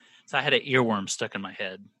So I had an earworm stuck in my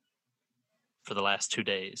head for the last 2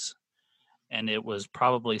 days. And it was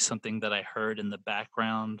probably something that I heard in the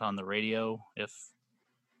background on the radio if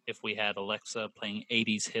we had Alexa playing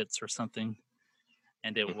 80s hits or something.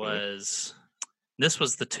 And it was, this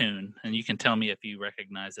was the tune. And you can tell me if you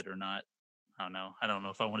recognize it or not. I don't know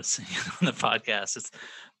if I want to sing it on the podcast. It's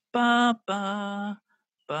ba ba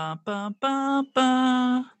ba ba ba ba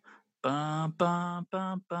ba ba ba ba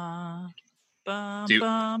ba ba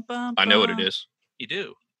ba. I know what it is. You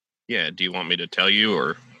do? Yeah. Do you want me to tell you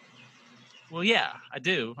or? Well, yeah, I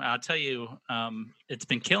do. I'll tell you. It's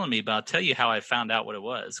been killing me, but I'll tell you how I found out what it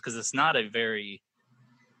was, because it's not a very.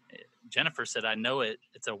 Jennifer said, "I know it.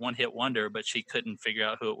 It's a one-hit wonder," but she couldn't figure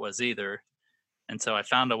out who it was either. And so I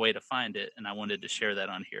found a way to find it, and I wanted to share that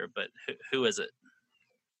on here. But who is it?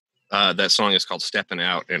 That song is called "Steppin'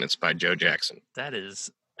 Out," and it's by Joe Jackson. That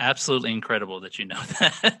is absolutely incredible that you know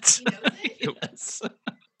that. You know that? Yes.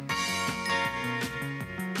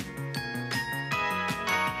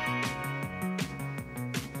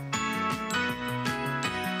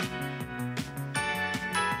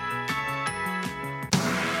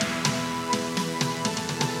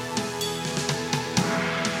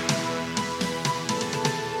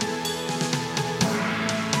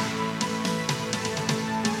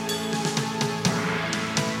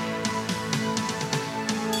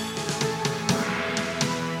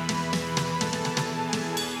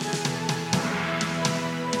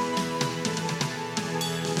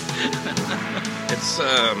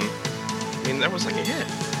 That was like a hit.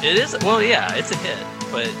 It is. Well, yeah, it's a hit,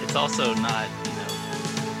 but it's also not,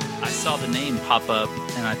 I saw the name pop up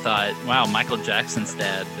and I thought, wow, Michael Jackson's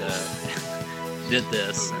dad did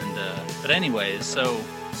this. But anyways, so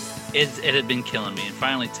it had been killing me. And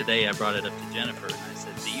finally today I brought it up to Jennifer and I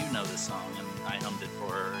said, do you know this song? And I hummed it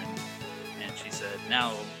for her. And she said,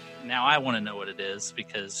 now I want to know what it is,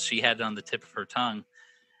 because she had it on the tip of her tongue.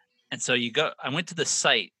 And so I went to the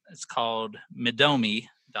site. It's called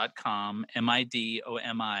Midomi.com,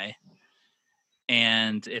 MIDOMI,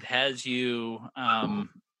 and it has you.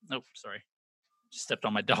 Sorry, stepped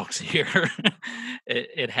on my dogs here.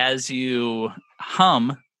 It has you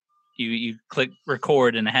hum. You click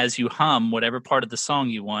record, and it has you hum whatever part of the song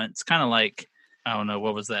you want. It's kind of like, I don't know,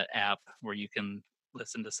 what was that app where you can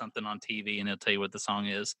listen to something on TV and it'll tell you what the song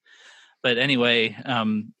is. But anyway,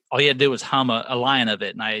 all you had to do was hum a line of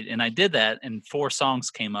it, and I did that, and 4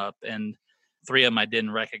 songs came up, and 3 of them I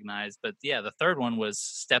didn't recognize. But yeah, the third one was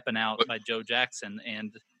 "Steppin' Out" by Joe Jackson.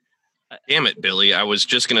 And damn it, Billy! I was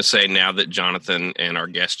just gonna say, now that Jonathan and our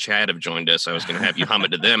guest Chad have joined us, I was gonna have you hum it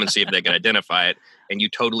to them and see if they can identify it, and you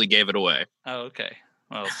totally gave it away. Oh, okay.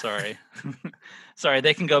 Well, sorry. Sorry,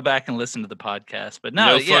 they can go back and listen to the podcast. But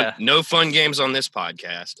no fun games on this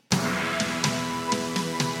podcast.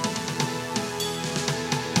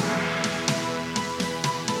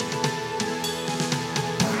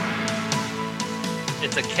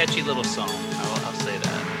 It's a catchy little song. I'll say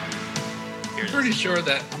that. I'm pretty sure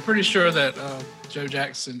that Joe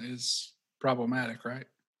Jackson is problematic, right?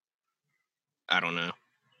 I don't know.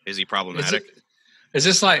 Is he problematic? Is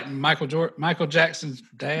this like Michael Jackson's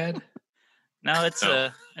dad? No, it's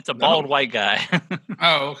a bald white guy.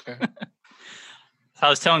 Oh, okay. So I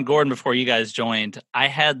was telling Gordon before you guys joined, I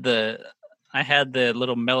had the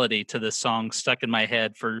little melody to this song stuck in my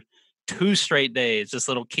head for 2 straight days, this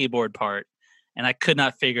little keyboard part. And I could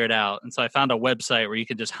not figure it out. And so I found a website where you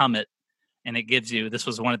could just hum it, and it gives you, this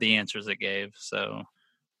was one of the answers it gave. So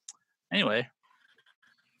anyway.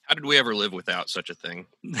 How did we ever live without such a thing?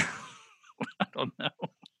 I don't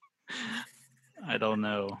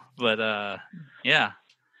know. But yeah.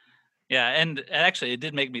 Yeah. And actually, it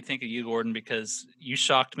did make me think of you, Gordon, because you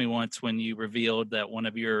shocked me once when you revealed that one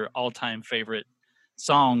of your all-time favorite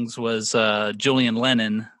songs was Julian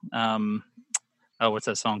Lennon. What's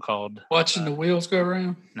that song called? Watching the Wheels Go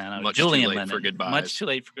Around? No, Much Julian too late Lennon. for Goodbyes. Much too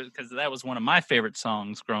late, because that was one of my favorite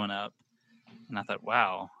songs growing up. And I thought,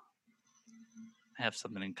 wow, I have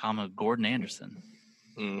something in common with Gordon Anderson.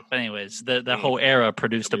 But anyways, the whole era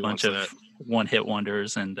produced a bunch of one-hit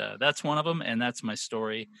wonders, and that's one of them, and that's my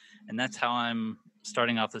story, and that's how I'm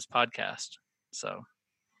starting off this podcast. So,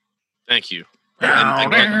 thank you.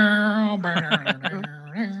 Dun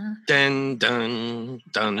dun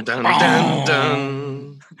dun dun dun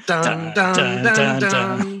dun dun dun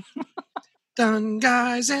dun dun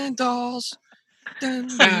guys and dolls.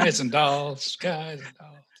 Guys and dolls.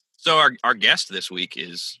 So our guest this week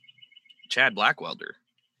is Chad Blackwelder.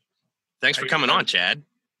 Thanks for coming on, Chad.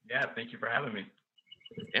 Yeah, thank you for having me.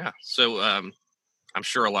 Yeah, so I'm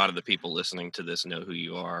sure a lot of the people listening to this know who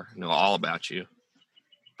you are, know all about you.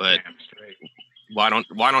 But Why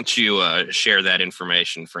don't you share that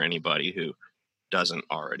information for anybody who doesn't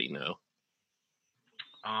already know?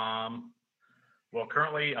 Well,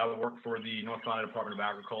 currently I work for the North Carolina Department of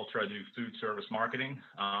Agriculture. I do food service marketing.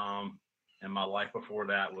 And my life before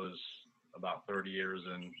that was about 30 years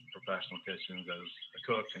in professional kitchens as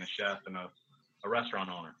a cook and a chef and a restaurant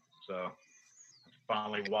owner. So I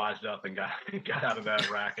finally wised up and got out of that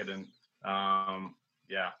racket. And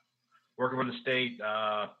working for the state,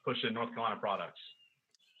 pushing North Carolina products.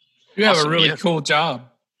 You have Awesome, a really yeah. cool job.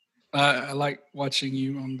 I like watching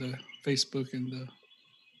you on the Facebook and the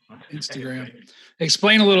Instagram.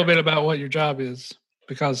 Explain a little bit about what your job is,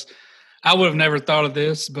 because I would have never thought of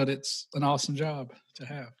this, but it's an awesome job to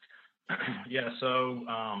have. Yeah, so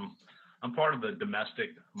I'm part of the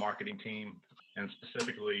domestic marketing team, and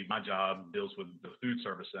specifically my job deals with the food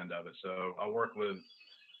service end of it. So I work with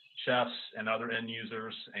chefs and other end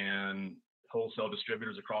users and wholesale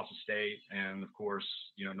distributors across the state, and of course,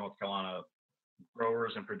 North Carolina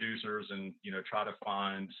growers and producers, and try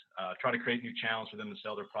to create new channels for them to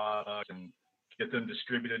sell their product and get them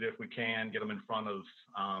distributed if we can, get them in front of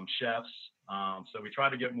chefs. So we try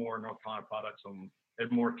to get more North Carolina products in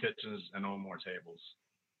more kitchens and on more tables.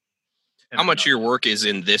 How much of your work is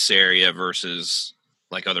in this area versus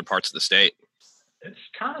like other parts of the state? It's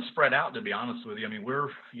kind of spread out, to be honest with you. I mean, we're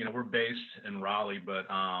based in Raleigh, but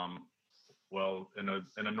in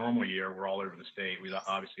a normal year, we're all over the state. We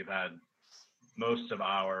obviously have had most of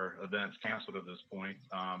our events canceled at this point.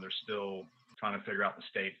 They're still trying to figure out the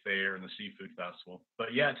state fair and the seafood festival.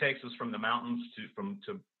 But yeah, it takes us from the mountains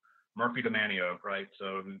to Murphy to Manio, right?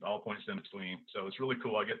 So all points in between. So it's really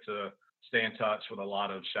cool. I get to stay in touch with a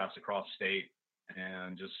lot of chefs across the state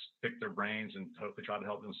and just pick their brains and hopefully try to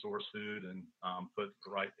help them source food and put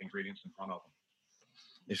the right ingredients in front of them.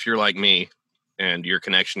 If you're like me and your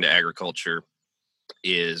connection to agriculture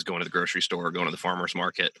is going to the grocery store or going to the farmer's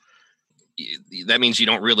market, that means you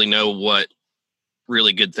don't really know what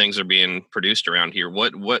really good things are being produced around here.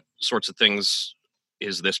 What sorts of things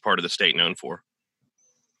is this part of the state known for?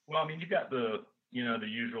 Well, I mean, you've got the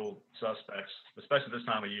usual suspects, especially this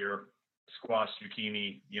time of year: squash,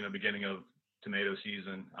 zucchini, beginning of tomato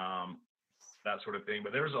season, that sort of thing.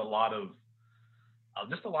 But there's a lot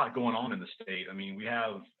going on in the state. I mean, we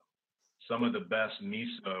have some of the best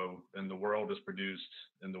miso in the world is produced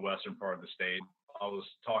in the western part of the state. I was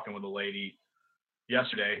talking with a lady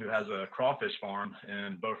yesterday who has a crawfish farm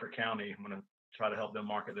in Beaufort County. I'm going to try to help them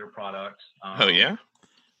market their products. Oh yeah.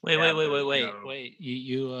 Wait!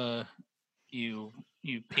 You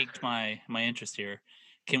piqued my interest here.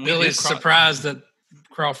 Can we? Billy's surprised that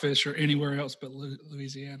crawfish are anywhere else but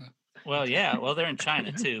Louisiana. Well, yeah. Well, they're in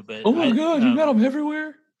China too. But oh my God, you got them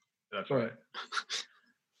everywhere. That's right.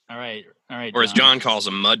 All right. Or as John calls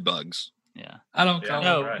them, mud bugs. Yeah, I don't call them.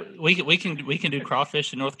 No, right. we can do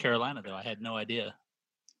crawfish in North Carolina though. I had no idea.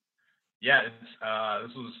 Yeah,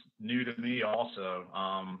 this was new to me also,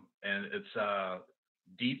 and it's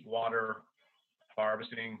deep water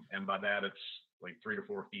harvesting, and by that it's like 3 to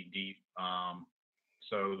 4 feet deep.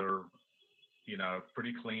 So they're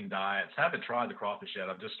pretty clean diets. Haven't tried the crawfish yet.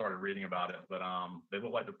 I've just started reading about it, but they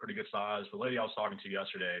look like they're pretty good size. The lady I was talking to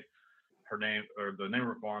yesterday, the name of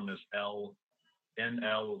her farm is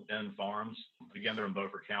NLN Farms. Again, they're in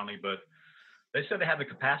Beaufort County, but they said they have the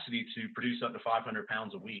capacity to produce up to 500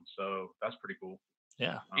 pounds a week. So that's pretty cool.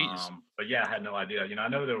 Yeah. But yeah, I had no idea. I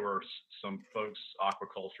know there were some folks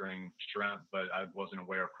aquaculturing shrimp, but I wasn't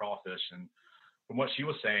aware of crawfish. And from what she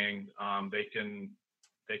was saying, they can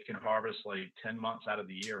harvest like 10 months out of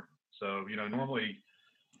the year. So, normally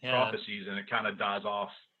crawfish season, it kind of dies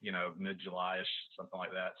off, mid-July-ish, something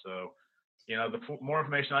like that. So, the more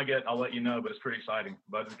information I get, I'll let you know, but it's pretty exciting.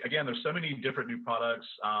 But again, there's so many different new products,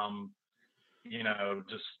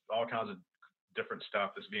 just all kinds of different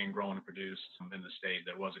stuff that's being grown and produced in the state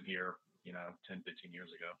that wasn't here, 10, 15 years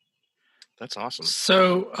ago. That's awesome.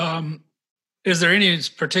 So, is there any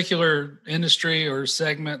particular industry or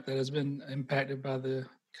segment that has been impacted by the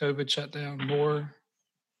COVID shutdown more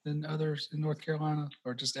than others in North Carolina,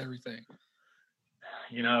 or just everything?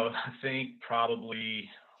 I think probably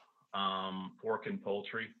pork and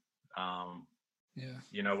poultry.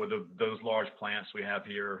 With those large plants we have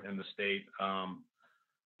here in the state,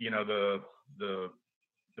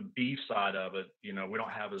 the beef side of it, we don't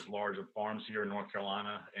have as large of farms here in North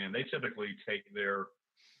Carolina, and they typically take their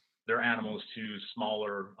animals to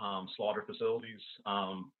smaller slaughter facilities.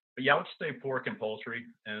 But yeah, I would say pork and poultry,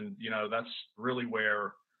 and that's really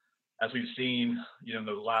where, as we've seen, in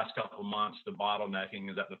the last couple of months, the bottlenecking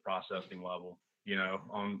is at the processing level.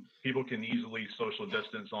 People can easily social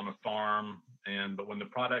distance on a farm, but when the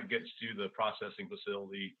product gets to the processing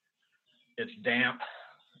facility, it's damp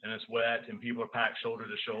and it's wet and people are packed shoulder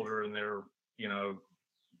to shoulder and they're,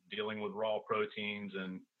 dealing with raw proteins,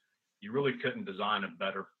 and you really couldn't design a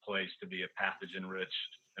better place to be a pathogen rich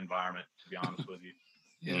environment, to be honest with you.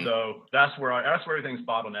 Yeah. So that's where everything's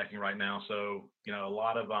bottlenecking right now. So, a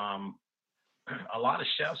lot of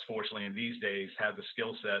chefs, fortunately, in these days have the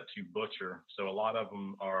skill set to butcher. So a lot of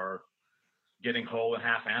them are getting whole and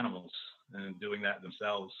half animals and doing that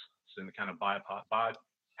themselves, so kind of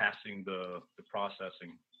bypassing the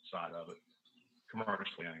processing side of it,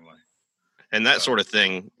 commercially anyway. And that sort of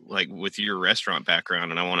thing, like with your restaurant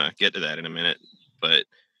background, and I want to get to that in a minute, but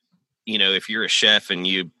if you're a chef and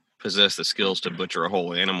you possess the skills to butcher a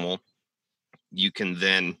whole animal, you can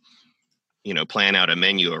then plan out a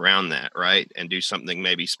menu around that, right? And do something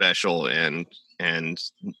maybe special and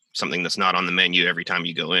something that's not on the menu every time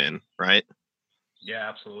you go in, right? Yeah,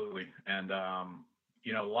 absolutely. And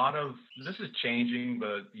a lot of this is changing,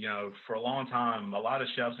 but for a long time, a lot of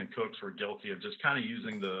chefs and cooks were guilty of just kind of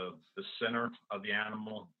using the center of the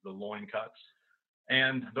animal, the loin cuts,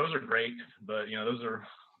 and those are great, but those are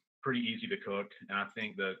pretty easy to cook. And I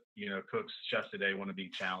think that chefs today want to be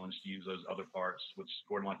challenged to use those other parts, which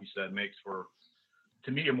Gordon, like you said, makes for,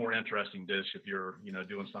 to me, a more interesting dish if you're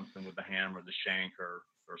doing something with the ham or the shank or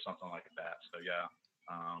something like that. So yeah.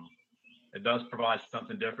 It does provide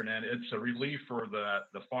something different, and it's a relief for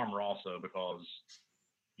the farmer also, because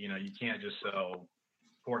you can't just sell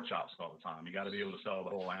pork chops all the time. You got to be able to sell the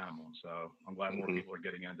whole animal. So I'm glad more people are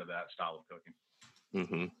getting into that style of cooking.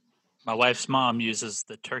 Mm-hmm. My wife's mom uses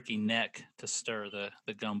the turkey neck to stir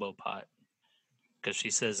the gumbo pot, because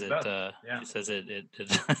she says it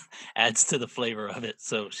adds to the flavor of it.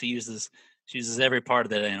 So she uses every part of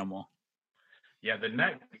that animal. Yeah, the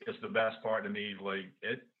neck is the best part to me. Like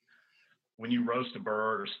when you roast a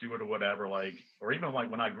bird or stew it or whatever, or even like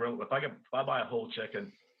when I grill, if I buy a whole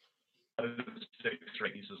chicken, 6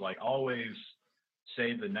 straight pieces, always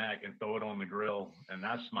save the neck and throw it on the grill, and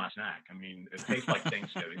that's my snack. I mean, it tastes like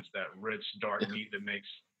Thanksgiving. It's that rich, dark meat that makes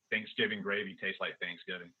Thanksgiving gravy taste like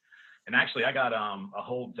Thanksgiving. And actually, I got a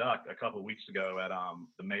whole duck a couple of weeks ago at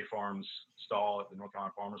the May Farms stall at the North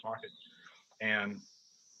Carolina Farmers Market, and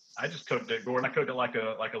I just cooked it, Gordon. I cooked it like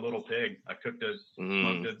a little pig. I cooked it,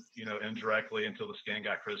 smoked it, indirectly until the skin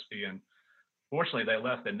got crispy. And fortunately, they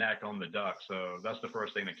left the neck on the duck, so that's the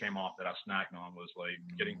first thing that came off that I snacked on, was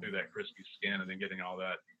getting through that crispy skin and then getting all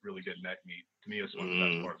that really good neck meat. To me, it's one of the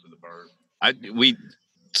best parts of the bird. We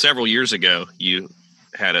several years ago, you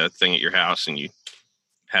had a thing at your house and you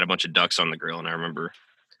had a bunch of ducks on the grill, and I remember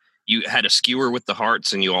you had a skewer with the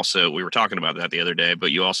hearts, and we were talking about that the other day,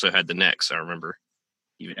 but you also had the necks. I remember.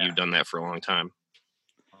 You've done that for a long time.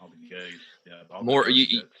 All the gays, yeah. More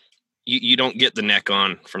you don't get the neck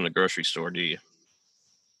on from the grocery store, do you?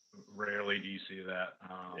 Rarely do you see that.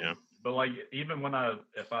 Yeah. But even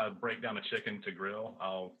if I break down a chicken to grill,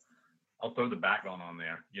 I'll throw the backbone on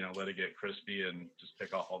there. Let it get crispy and just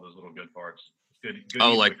pick off all those little good parts. It's good.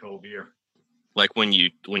 Like cold beer. Like when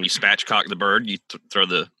you spatchcock the bird, you throw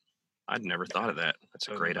the. I'd never thought of that. That's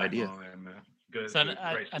a great idea. Good, so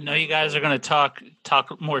I know you guys are going to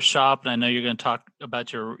talk more shop, and I know you're going to talk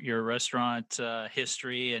about your restaurant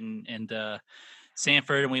history and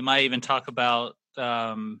Sanford, and we might even talk about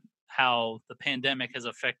how the pandemic has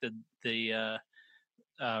affected the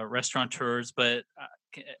restaurateurs. But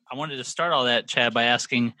I wanted to start all that, Chad, by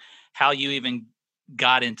asking how you even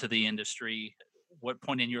got into the industry. What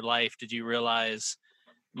point in your life did you realize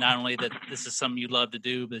not only that this is something you love to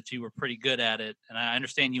do, but you were pretty good at it? And I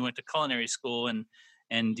understand you went to culinary school and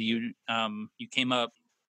you came up,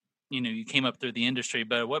 you came up through the industry,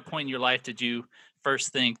 but at what point in your life did you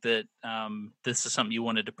first think that this is something you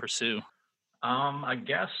wanted to pursue? I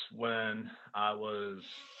guess when I was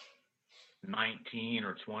 19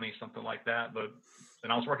 or 20, something like that.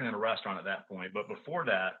 And I was working in a restaurant at that point. But before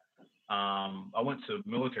that, I went to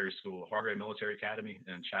military school, Hargrave Military Academy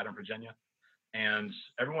in Chatham, Virginia. And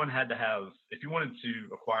everyone had to have, if you wanted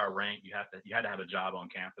to acquire rank, you had to have a job on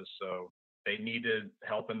campus. So they needed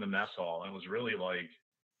help in the mess hall. And it was really like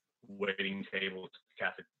waiting tables,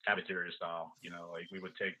 cafeteria style. We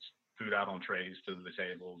would take food out on trays to the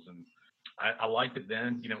tables. And I liked it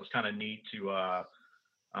then. It was kind of neat to,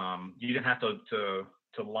 you didn't have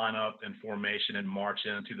to line up in formation and march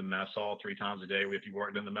into the mess hall 3 times a day. If you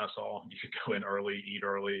worked in the mess hall, you could go in early, eat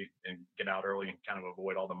early, and get out early and kind of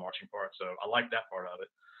avoid all the marching parts. So I liked that part of it.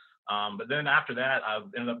 But then after that, I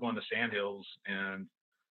ended up going to Sandhills and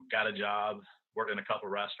got a job, worked in a couple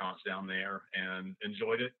of restaurants down there and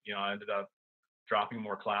enjoyed it. I ended up dropping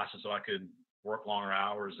more classes so I could work longer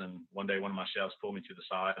hours. And one day, one of my chefs pulled me to the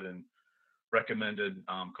side and recommended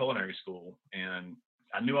culinary school. And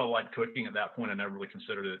I knew I liked cooking at that point. I never really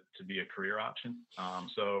considered it to be a career option.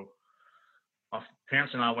 So my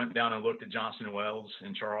parents and I went down and looked at Johnson and Wales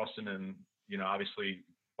in Charleston, and obviously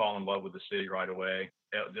fall in love with the city right away.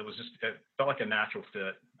 It felt like a natural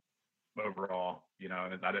fit overall, and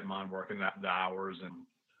I didn't mind working the hours, and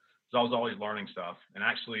so I was always learning stuff. And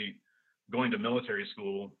actually, going to military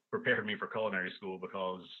school prepared me for culinary school,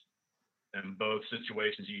 because in both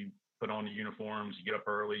situations, you put on the uniforms, you get up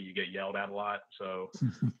early, you get yelled at a lot. So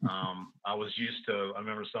I was used to. I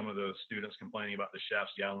remember some of the students complaining about the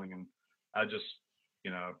chefs yelling, and I just,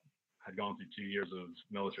 had gone through 2 years of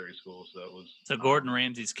military school, so it was. So Gordon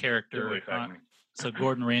Ramsay's character. Really affect me. So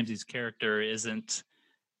Gordon Ramsay's character isn't.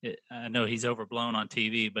 I know he's overblown on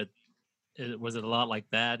TV, but was it a lot like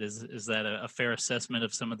that? Is that a fair assessment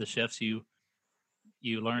of some of the chefs you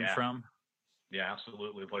learned from? Yeah,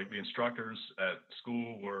 absolutely. Like the instructors at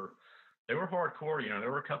school were hardcore. There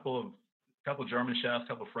were a couple of German chefs, a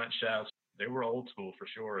couple of French chefs. They were old school for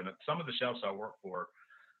sure. And some of the chefs I worked for,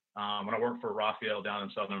 when I worked for Raphael down in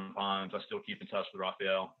Southern Pines, I still keep in touch with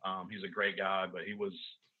Raphael. He's a great guy, but he was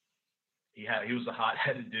a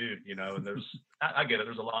hot-headed dude, and I get it.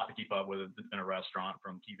 There's a lot to keep up with in a restaurant,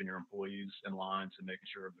 from keeping your employees in line to making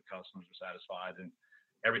sure the customers are satisfied and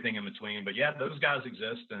everything in between. But yeah, those guys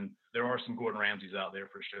exist, and there are some Gordon Ramsays out there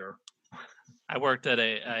for sure. I worked at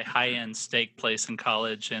a high-end steak place in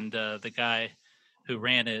college, and the guy who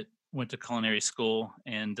ran it went to culinary school.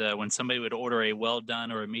 And when somebody would order a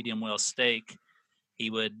well-done or a medium-well steak, he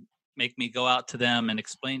would make me go out to them and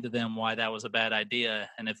explain to them why that was a bad idea.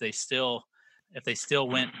 And if they still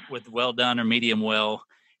went with well done or medium well,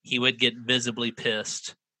 he would get visibly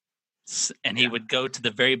pissed, and he would go to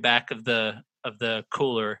the very back of the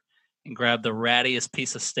cooler and grab the rattiest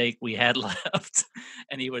piece of steak we had left,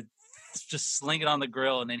 and he would just sling it on the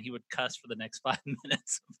grill, and then he would cuss for the next 5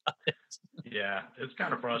 minutes about it. Yeah, it's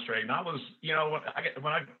kind of frustrating. I was,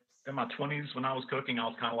 when I in my 20s, when I was cooking, I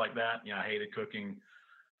was kind of like that. I hated cooking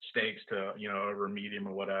steaks to over medium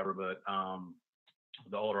or whatever, but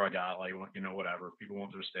the older I got, like, whatever, people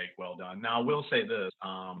want their steak well done. Now I will say this,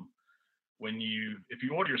 if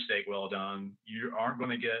you order your steak well done, you aren't going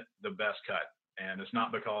to get the best cut, and it's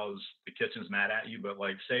not because the kitchen's mad at you, but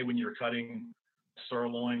like, say when you're cutting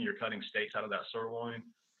sirloin, you're cutting steaks out of that sirloin,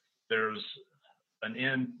 there's an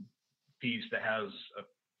end piece that has a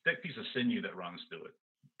thick piece of sinew that runs through it.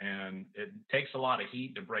 And it takes a lot of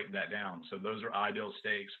heat to break that down. So those are ideal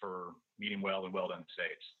steaks for medium well and well done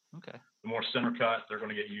steaks. Okay. The more center cut, they're going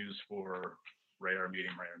to get used for rare,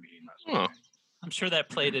 medium. That sort of thing. I'm sure that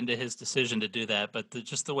played into his decision to do that, but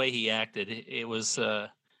just the way he acted, it was.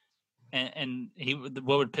 And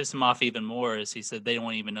what would piss him off even more is he said they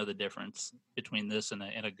don't even know the difference between this and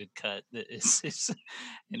a good cut. And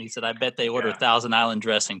he said, I bet they order Thousand Island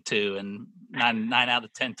dressing too, and nine out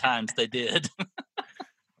of 10 times they did.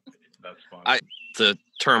 That's fun. The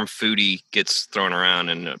term foodie gets thrown around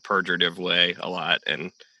in a pejorative way a lot,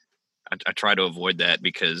 and I try to avoid that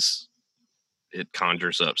because it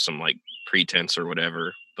conjures up some like pretense or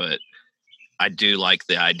whatever. But I do like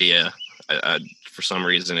the idea. For some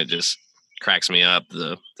reason, it just cracks me up.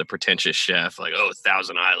 The pretentious chef, like, oh,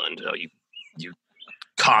 Thousand Island, oh, you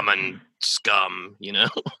common scum,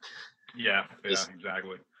 Yeah,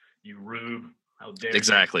 exactly. You rube. How dare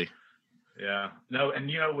exactly. You? Yeah. No, and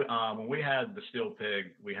when we had the Steel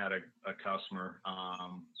Pig, we had a customer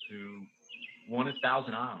who wanted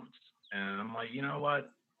Thousand Islands, and I'm like, you know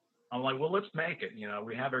what? I'm like, well, let's make it.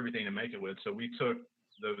 We have everything to make it with. So we took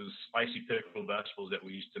those spicy pickled vegetables that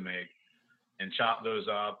we used to make and chopped those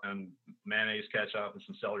up, and mayonnaise, ketchup, and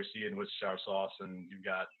some celery seed and Worcestershire sauce, and you've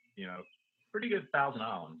got pretty good Thousand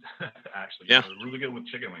Island actually. Yeah. Really good with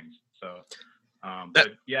chicken wings. So.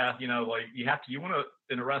 But yeah, like you want to,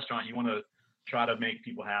 in a restaurant, you want to try to make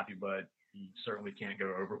people happy, but you certainly can't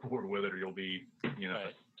go overboard with it, or you'll be,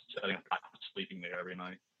 setting up, sleeping there every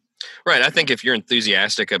night. Right. I think if you're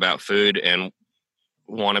enthusiastic about food and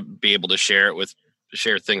want to be able to share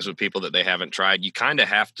things with people that they haven't tried, you kind of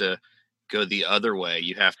have to go the other way.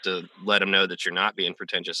 You have to let them know that you're not being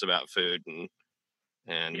pretentious about food,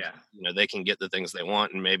 and they can get the things they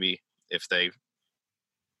want, and maybe if they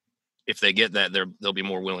get that, they'll be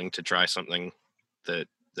more willing to try something that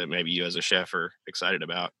maybe you as a chef are excited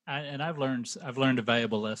about. I've learned a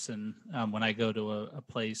valuable lesson when I go to a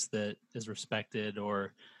place that is respected,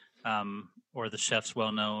 or the chef's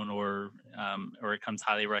well known, or it comes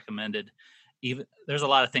highly recommended. Even there's a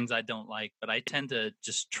lot of things I don't like, but I tend to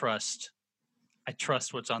just trust. I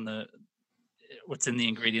trust what's in the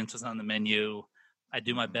ingredients, what's on the menu. I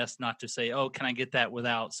do my best not to say, "Oh, can I get that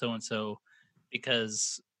without so and so,"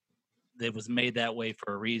 because it was made that way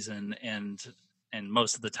for a reason, and and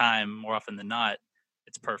most of the time, more often than not,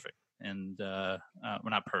 it's perfect. And well,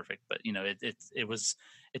 not perfect, but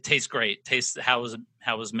it tastes great. Tastes how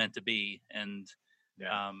it was meant to be. And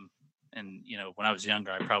and when I was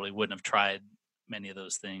younger, I probably wouldn't have tried many of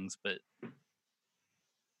those things, but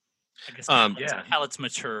I guess palates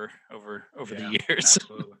mature over the years.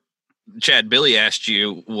 Absolutely. Chad, Billy asked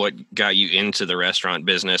you what got you into the restaurant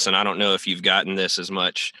business, and I don't know if you've gotten this as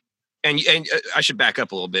much. And I should back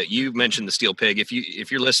up a little bit. You mentioned the Steel Pig. If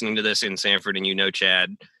you're listening to this in Sanford and you know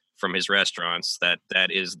Chad from his restaurants, that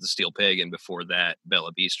is the Steel Pig, and before that,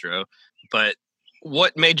 Bella Bistro. But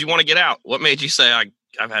what made you want to get out? What made you say,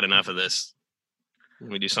 I've had enough of this? Let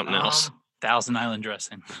me do something else. Thousand Island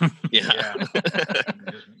dressing. Yeah.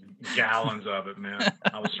 Just gallons of it, man.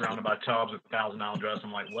 I was surrounded by tubs of Thousand Island dressing.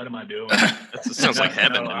 I'm like, what am I doing? That sounds like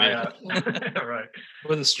heaven to me. Right.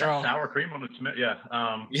 With a straw. Sour cream on the Smith. Yeah.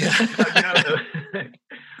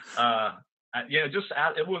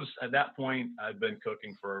 It was at that point, I'd been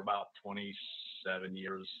cooking for about 27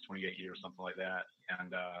 years, 28 years, something like that.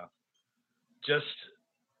 And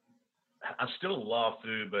I still love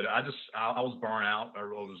food, but I was burnt out. I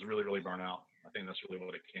was really, really burnt out. I think that's really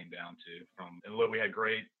what it came down to. And look, we had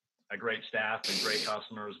great staff and great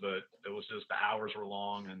customers, but it was just the hours were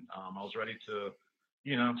long, and I was ready to,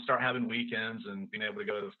 start having weekends and being able to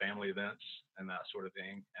go to the family events and that sort of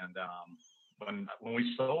thing. And when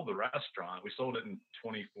we sold the restaurant, we sold it in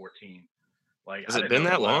 2014. Like, has it been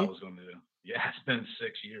that long? Yeah, it's been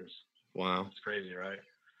 6 years. Wow, it's crazy, right?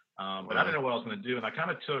 But I didn't know what I was going to do, and I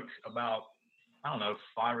kind of took about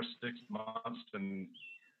 5 or 6 months and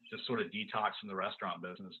just sort of detox from the restaurant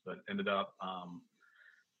business, but ended up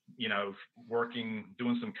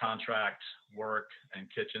doing some contract work and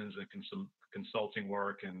kitchens and some consulting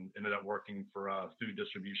work, and ended up working for a food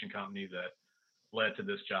distribution company that led to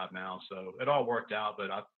this job now. So it all worked out,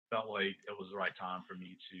 but I felt like it was the right time for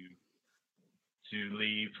me to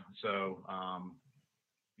leave. So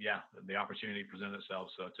the opportunity presented itself,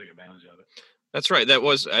 so I took advantage of it. That's right. That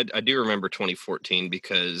was I do remember 2014,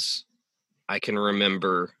 because I can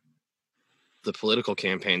remember the political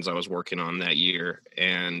campaigns I was working on that year,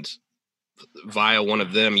 and via one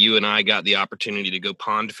of them, you and I got the opportunity to go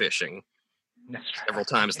pond fishing several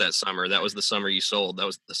times that summer. That was the summer you sold. That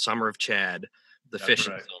was the summer of Chad, the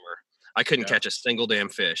fishing summer. I couldn't catch a single damn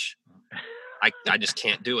fish. I just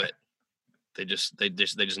can't do it. They just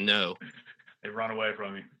know. They run away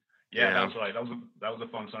from me. Yeah, that was right. That was a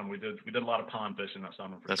fun summer. We did a lot of pond fishing that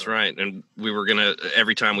summer. That's sure. Right. And we were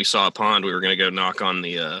every time we saw a pond, we were gonna go knock on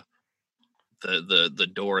the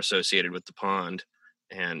door associated with the pond,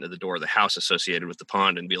 and the door of the house associated with the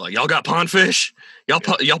pond, and be like, "Y'all got pond fish? Y'all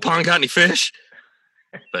pond got any fish?"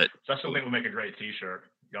 But that's something would make a great T-shirt.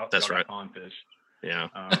 Y'all right. Pond fish. Yeah.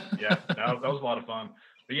 That was a lot of fun.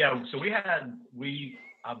 But yeah, so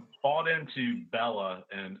I bought into Bella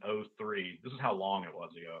in 2003. This is how long it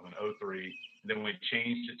was ago, in 2003. Then we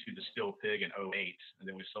changed it to the Steel Pig in 2008, and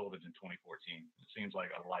then we sold it in 2014. It seems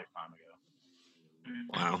like a lifetime ago.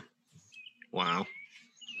 Wow.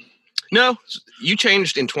 No, you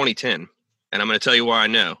changed in 2010, and I'm going to tell you why I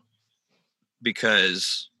know.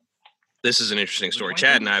 Because this is an interesting story.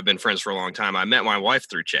 Chad and I have been friends for a long time. I met my wife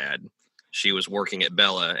through Chad. She was working at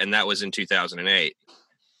Bella, and that was in 2008.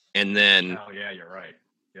 And then... Oh, yeah, you're right.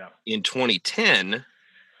 Yeah. In 2010,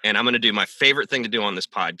 and I'm going to do my favorite thing to do on this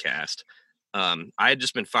podcast. I had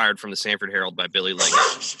just been fired from the Sanford Herald by Billy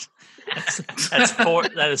Leggett.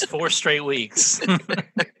 That is 4 straight weeks.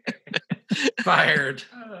 Fired.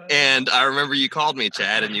 And I remember you called me,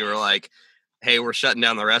 Chad, and you were like, "Hey, we're shutting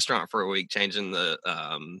down the restaurant for a week, changing the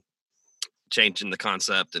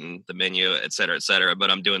concept and the menu, et cetera, but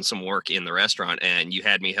I'm doing some work in the restaurant." And you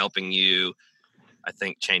had me helping you, I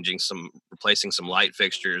think, replacing some light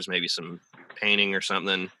fixtures, maybe some painting or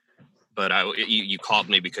something. But you called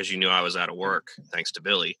me because you knew I was out of work, thanks to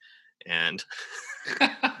Billy. And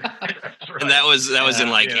and that was in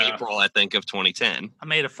April, I think, of 2010. I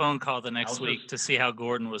made a phone call the next week to see how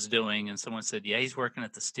Gordon was doing, and someone said, "Yeah, he's working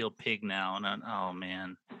at the Steel Pig now." And oh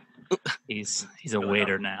man, he's a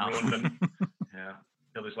waiter now.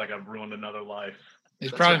 Billy's like, I've ruined another life.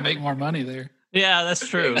 He'd probably make more money there. Yeah, that's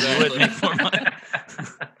true. That would make more money.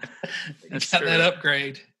 That's got that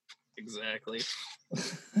upgrade. Exactly.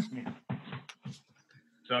 So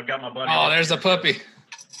I've got my buddy. Oh, there's a puppy.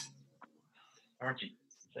 Archie.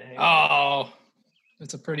 Say hey. Oh,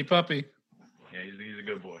 it's a pretty puppy. Yeah, he's a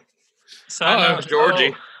good boy. So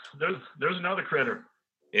Georgie. There's another critter.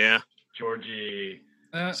 Yeah. Georgie.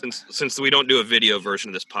 Since we don't do a video version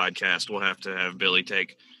of this podcast, we'll have to have Billy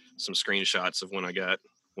take some screenshots of when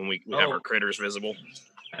we have our critters visible.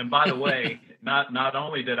 And by the way, not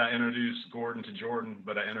only did I introduce Gordon to Jordan,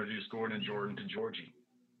 but I introduced Gordon and Jordan to Georgie.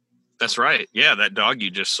 That's right. Yeah, that dog you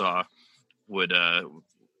just saw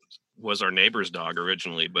was our neighbor's dog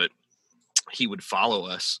originally, but he would follow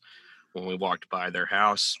us when we walked by their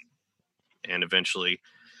house, and eventually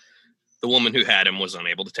the woman who had him was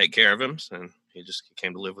unable to take care of him, and he just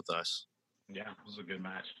came to live with us. Yeah, it was a good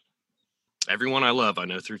match. Everyone I love, I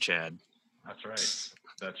know through Chad. That's right.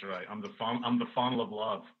 That's right. I'm the funnel of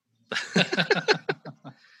love.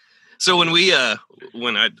 So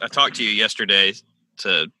when I talked to you yesterday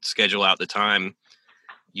to schedule out the time,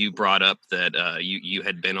 you brought up that you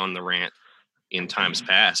had been on the Rant in times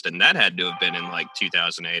past, and that had to have been in like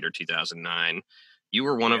 2008 or 2009. You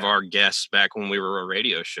were one of our guests back when we were a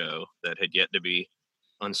radio show that had yet to be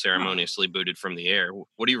unceremoniously booted from the air.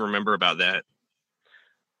 What do you remember about that?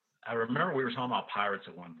 I remember we were talking about pirates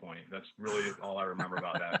at one point. That's really all I remember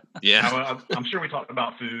about that. Yeah. I'm sure we talked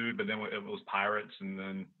about food, but then it was pirates, and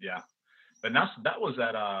then But that was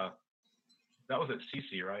at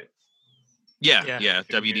CC, right? Yeah.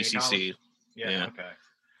 WDCC. Yeah. Okay.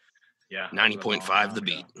 Yeah. 90.5 The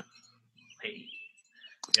Beat. Hey.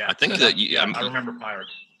 Yeah. I think that I remember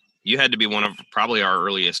pirates. You had to be one of probably our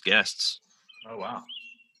earliest guests. Oh wow.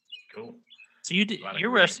 Cool. So you did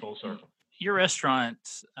your restaurant.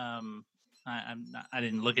 I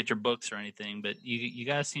didn't look at your books or anything, but you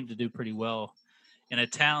guys seem to do pretty well in a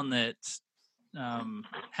town that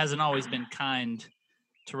hasn't always been kind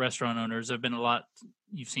to restaurant owners. There've been a lot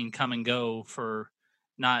you've seen come and go for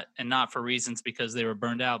not for reasons because they were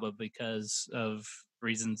burned out, but because of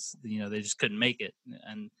reasons they just couldn't make it,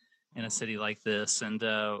 and in a city like this. And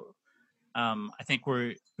I think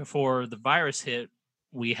before the virus hit,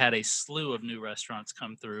 we had a slew of new restaurants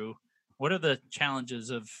come through. What are the challenges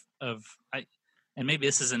of and maybe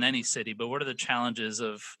this isn't any city, but what are the challenges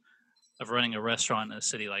of running a restaurant in a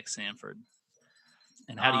city like Sanford?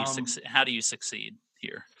 And how do you succeed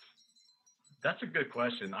here? That's a good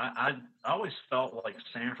question. I always felt like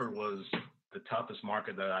Sanford was the toughest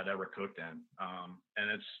market that I'd ever cooked in.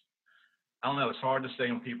 And I don't know, it's hard to stay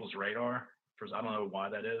on people's radar. Because I don't know why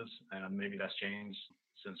that is. And maybe that's changed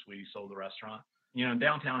since we sold the restaurant.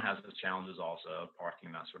 Downtown has its challenges also,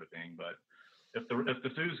 parking, that sort of thing. But if the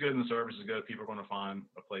food's good and the service is good, people are going to find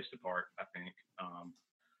a place to park, I think.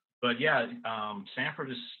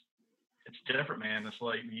 Sanford it's different, man. It's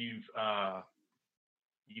like you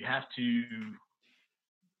have to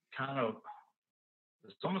kind of,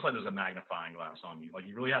 it's almost like there's a magnifying glass on you. Like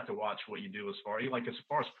you really have to watch what you do as far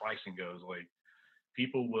as pricing goes. Like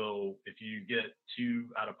people will, if you get too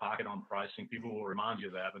out of pocket on pricing, people will remind you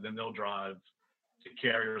of that, but then they'll drive to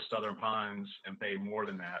Cary or Southern Pines and pay more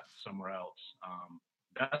than that somewhere else.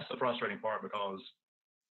 That's the frustrating part because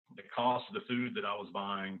the cost of the food that I was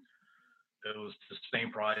buying, it was the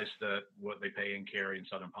same price that what they pay in Cary and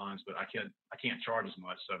Southern Pines, but I can't charge as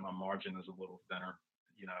much, so my margin is a little thinner,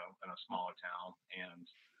 in a smaller town. And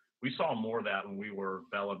we saw more of that when we were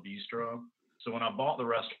Bella Bistro. So when I bought the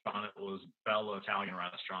restaurant, it was Bella Italian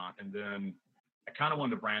Restaurant, and then I kind of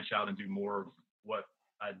wanted to branch out and do more of what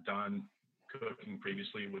I'd done cooking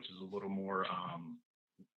previously, which is a little more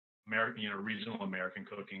regional American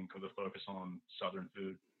cooking with a focus on Southern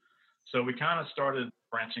food. So we kind of started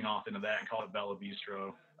branching off into that and called it Bella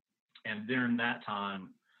Bistro. And during that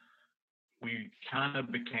time, we kind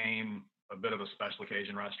of became a bit of a special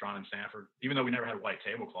occasion restaurant in Sanford, even though we never had white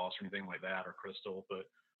tablecloths or anything like that or crystal, but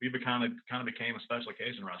we kind of became a special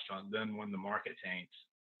occasion restaurant. Then when the market tanked,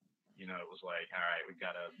 it was like, all right, we've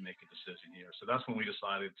got to make a decision here. So that's when we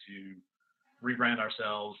decided to rebrand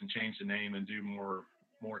ourselves and change the name and do more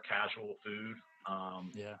casual food.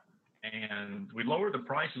 And we lowered the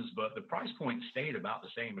prices, but the price point stayed about the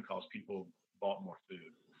same because people bought more food.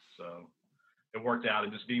 So it worked out,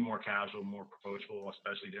 and just being more casual, more approachable,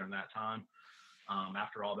 especially during that time.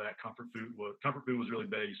 After all that, comfort food was really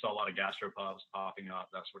big. You saw a lot of gastropubs popping up,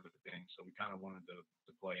 that sort of thing. So we kind of wanted to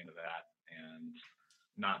play into that and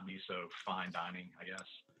not be so fine dining, I guess.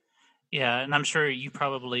 Yeah, and I'm sure you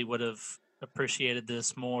probably would have appreciated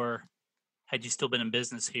this more had you still been in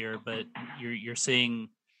business here. But you're seeing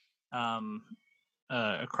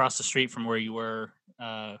across the street from where you were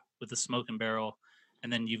with the Smoke and Barrel,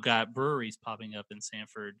 and then you've got breweries popping up in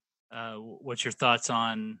Sanford. What's your thoughts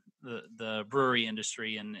on the brewery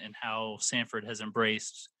industry and how Sanford has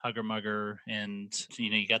embraced Hugger Mugger, and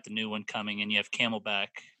you got the new one coming, and you have Camelback?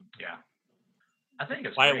 Yeah, I think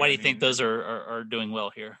it's why do you think those are doing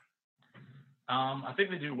well here? I think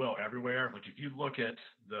they do well everywhere. Like if you look at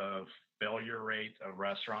the failure rate of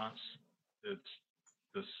restaurants, it's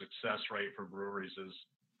the success rate for breweries is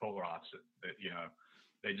polar opposite.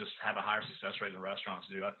 they just have a higher success rate than restaurants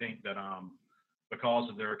do. I think that because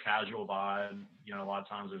of their casual vibe, you know, a lot of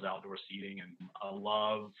times there's outdoor seating, and I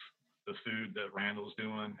love the food that Randall's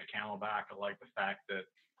doing at Camelback. I like the fact that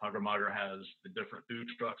Hugger Mugger has the different food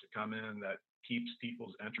trucks that come in that keeps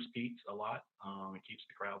people's interest peaked a lot. It keeps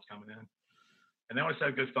the crowds coming in. And they always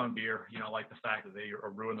have good fun beer. You know, I like the fact that they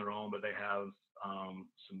are brewing their own, but they have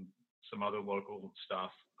some other local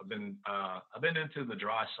stuff. I've been into the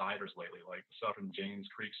dry ciders lately, like the stuff from James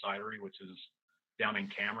Creek Cidery, which is down in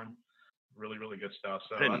Cameron. Really, really good stuff.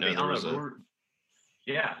 So I didn't know there was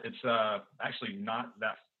yeah, it's actually not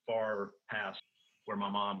that far past where my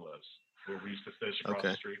mom lives, where we used to fish across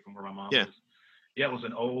the street from where my mom lives. Yeah, it was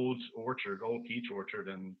an old peach orchard,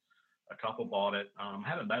 and a couple bought it.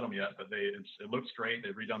 Haven't met them yet, but it looks great.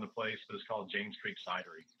 They've redone the place, but it's called James Creek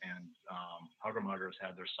Cidery, and Hugger Mugger's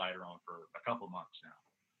had their cider on for a couple months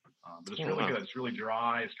now. But it's really good. It's really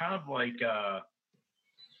dry. It's kind of like a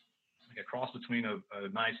cross between a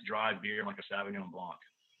nice dry beer and like a Sauvignon Blanc.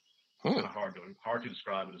 It's kind of hard to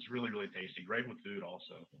describe, but it's really, really tasty. Great with food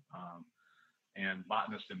also. And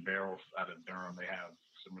Botanist and Barrel out of Durham, they have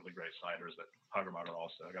some really great ciders that Hugger Mugger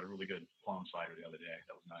also. I got a really good plum cider the other day.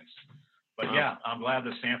 That was nice. But yeah, I'm glad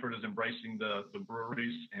that Sanford is embracing the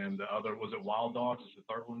breweries, and the other, was it Wild Dogs is the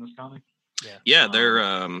third one that's coming? Yeah, they're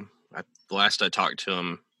the last I talked to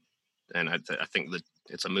them, and I think that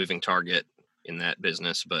it's a moving target in that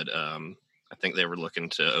business, but I think they were looking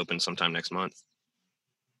to open sometime next month.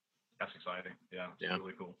 That's exciting. Yeah, it's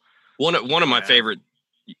really cool. One of my favorite.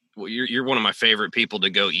 Well, you're one of my favorite people to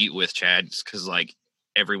go eat with, Chad, because like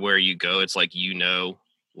everywhere you go, it's like you know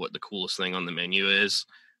what the coolest thing on the menu is,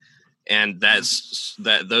 and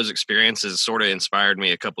those experiences sort of inspired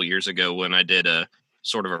me a couple years ago when I did a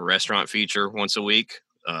sort of a restaurant feature once a week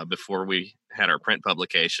before we had our print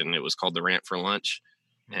publication. It was called the Rant for Lunch,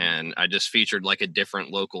 and I just featured like a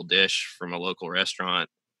different local dish from a local restaurant,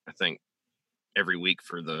 I think every week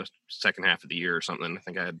for the second half of the year or something. I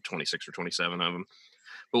think I had 26 or 27 of them.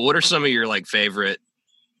 But what are some of your like favorite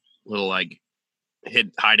little like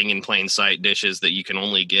hiding in plain sight dishes that you can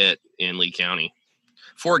only get in Lee County?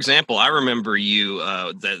 For example, I remember you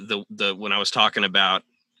the when I was talking about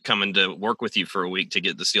coming to work with you for a week to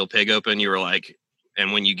get the Steel Pig open, you were like,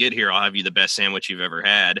 and when you get here, I'll have you the best sandwich you've ever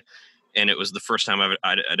had. And it was the first time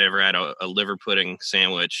I'd ever had a liver pudding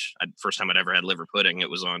sandwich. First time I'd ever had liver pudding. It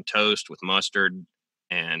was on toast with mustard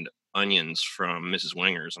and onions from Mrs.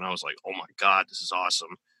 Winger's, and I was like, "Oh my god, this is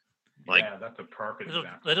awesome!" Like, yeah, that's a perfect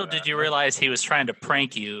example. Little did you realize he was trying to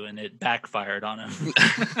prank you, and it backfired on him.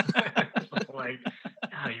 Like,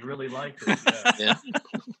 he really liked it. Yeah.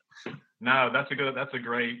 No, that's a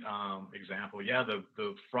great example. Yeah,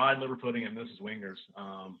 the fried liver pudding at Mrs. Winger's.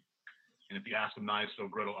 And if you ask them nice, they'll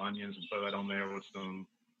griddle onions and throw that on there with some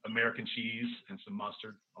American cheese and some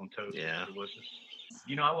mustard on toast. Yeah. It's delicious.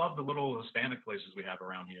 You know, I love the little Hispanic places we have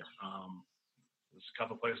around here. There's a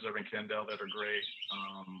couple places over in Kendall that are great.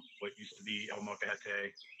 What used to be El Mocajete,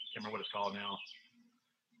 can't remember what it's called now.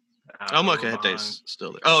 El Mocajete is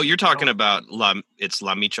still there. Oh, you're talking about it's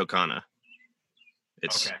La Michoacana.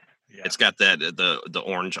 It's okay. Yeah. It's got that the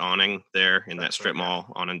orange awning there in that strip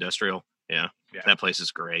mall on Industrial. Yeah, that place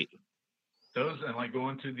is great. Those, and like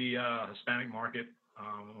going to the Hispanic market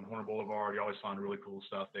on Horner Boulevard, you always find really cool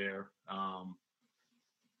stuff there.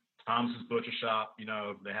 Thomas's Butcher Shop, you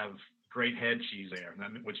know, they have great head cheese there,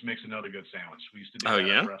 which makes another good sandwich. We used to do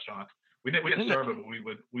that at a restaurant. We didn't serve it, but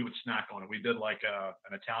we would snack on it. We did like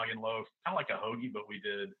an Italian loaf, kind of like a hoagie, but we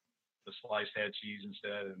did the sliced head cheese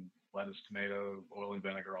instead, and lettuce, tomato, oil and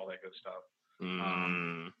vinegar, all that good stuff.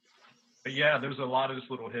 But yeah, there's a lot of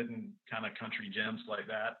just little hidden kind of country gems like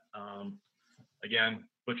that. Again,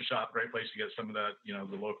 Butcher Shop, great place to get some of that, you know,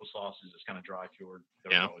 the local sauces is kind of dry cured.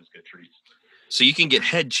 They're always good treats. So you can get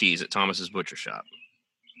head cheese at Thomas's Butcher Shop.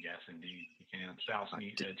 Yes, indeed. You can. South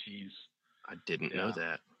meat, head cheese. I didn't know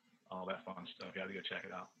that. All that fun stuff. You got to go check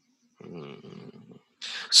it out.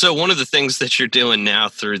 So one of the things that you're doing now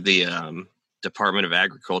through the Department of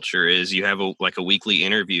Agriculture is you have a weekly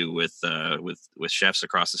interview with chefs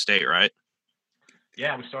across the state, right?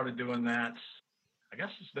 Yeah, we started doing that. I guess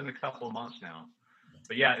it's been a couple of months now.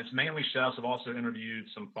 But yeah, it's mainly chefs. I've also interviewed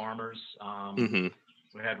some farmers.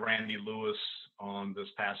 We had Randy Lewis on this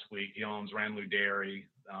past week. He owns Ranloo Dairy.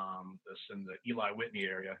 That's in the Eli Whitney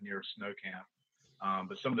area near Snow Camp.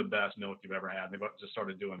 But some of the best milk you've ever had. They've just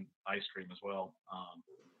started doing ice cream as well.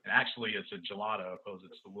 And actually, it's a gelato because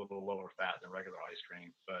it's a little lower fat than regular ice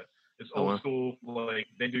cream. But it's old school. Like,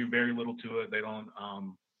 they do very little to it. They don't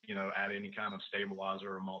add any kind of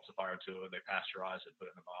stabilizer or emulsifier to it. They pasteurize it, put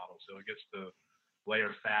it in a bottle. So it gets the layer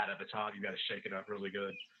of fat at the top. You got to shake it up really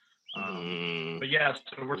good. But yeah,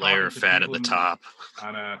 so we're layer of fat at the top.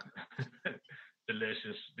 On a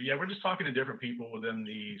delicious. But yeah, we're just talking to different people within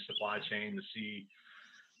the supply chain to see,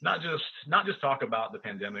 not just talk about the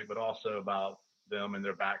pandemic, but also about them and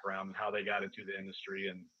their background and how they got into the industry,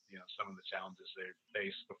 and some of the challenges they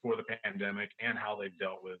faced before the pandemic and how they've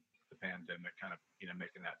dealt with the pandemic, kind of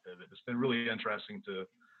making that pivot. It's been really interesting to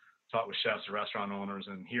talk with chefs and restaurant owners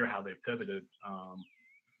and hear how they pivoted. A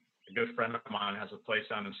good friend of mine has a place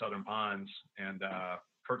down in Southern Pines, and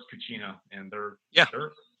Kurt's Cucina, and they're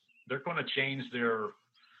going to change their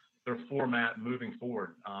format moving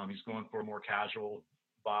forward. He's going for a more casual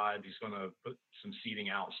vibe. He's going to put some seating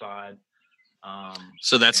outside.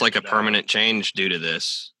 So that's like a permanent change due to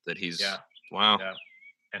this, that he's, wow. Yeah.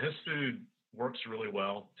 And his food works really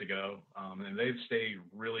well to go. And they've stayed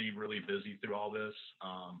really, really busy through all this.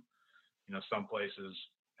 Some places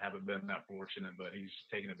haven't been that fortunate, but he's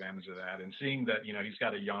taking advantage of that, and seeing that, he's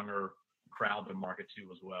got a younger crowd to market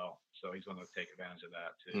to as well. So he's going to take advantage of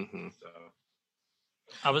that too. Mm-hmm. So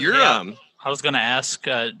I was going to ask,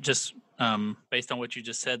 just based on what you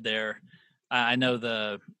just said there, I know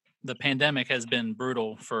the pandemic has been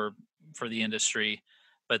brutal for the industry,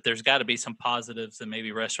 but there's got to be some positives that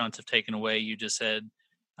maybe restaurants have taken away. You just said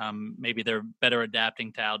maybe they're better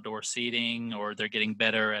adapting to outdoor seating, or they're getting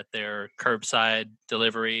better at their curbside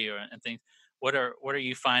delivery and things. What are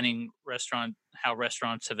you finding how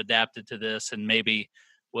restaurants have adapted to this, and maybe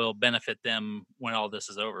will benefit them when all this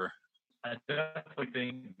is over? I definitely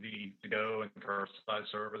think the to-go and curbside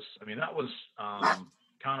service, that was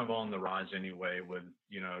kind of on the rise anyway with,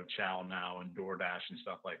 Chow Now and DoorDash and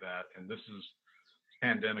stuff like that. And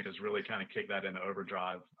pandemic has really kind of kicked that into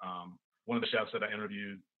overdrive. One of the chefs that I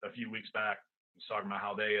interviewed a few weeks back was talking about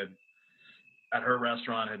how they had, at her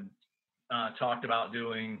restaurant, had talked about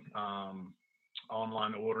doing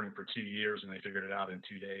online ordering for 2 years, and they figured it out in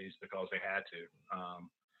 2 days because they had to.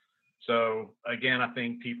 So again, I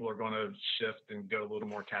think people are going to shift and go a little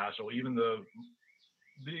more casual. Even the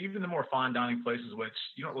more fine dining places, which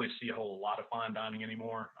you don't really see a whole lot of fine dining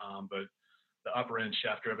anymore, but the upper end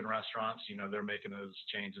chef driven restaurants, they're making those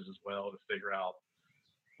changes as well to figure out,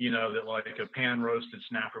 that like a pan roasted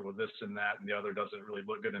snapper with this and that and the other doesn't really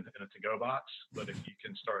look good in a to-go box. But if you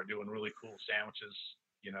can start doing really cool sandwiches,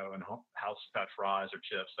 and house cut fries or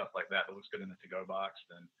chips, stuff like that looks good in a to-go box,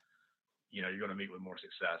 then, you're going to meet with more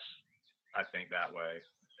success, I think, that way,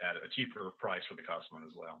 at a cheaper price for the customer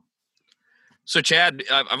as well. So Chad,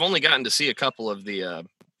 I've only gotten to see a couple of the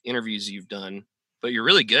interviews you've done, but you're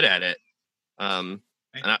really good at it. And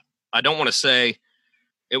I don't want to say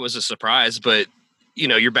it was a surprise, but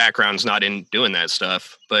your background's not in doing that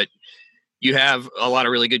stuff, but you have a lot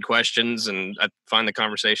of really good questions, and I find the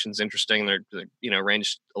conversations interesting. They're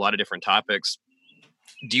range a lot of different topics.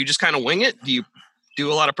 Do you just kind of wing it? Do you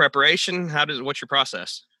do a lot of preparation? What's your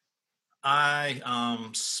process? Well,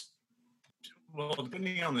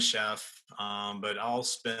 depending on the chef, but I'll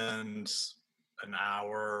spend an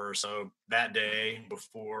hour or so that day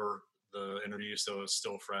before the interview, so it's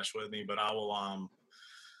still fresh with me. But I will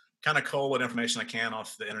kind of cull what information I can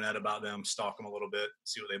off the internet about them, stalk them a little bit,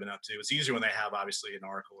 see what they've been up to. It's easier when they have obviously an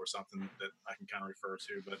article or something that I can kind of refer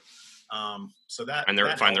to. But so that and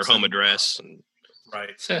find their home address and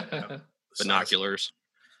right binoculars.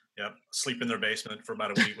 Yep, sleep in their basement for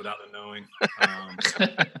about a week without them knowing.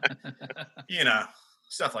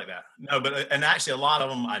 Stuff like that. No, and actually a lot of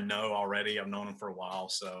them I know already. I've known them for a while,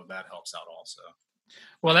 so that helps out also.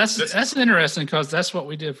 Well, that's interesting, because that's what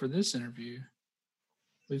we did for this interview.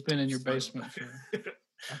 We've been in your basement for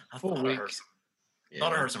a full week.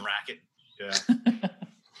 Thought I heard some racket. Yeah.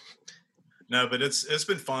 No, but it's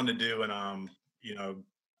been fun to do, and I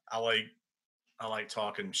like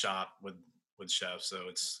talking shop with chefs, so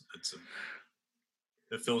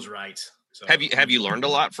it feels right. So have you learned a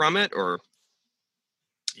lot from it, or?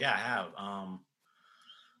 Yeah, I have.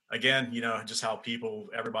 Again, just how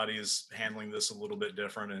everybody is handling this a little bit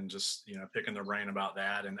different, and just, picking their brain about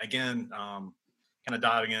that. And again, kind of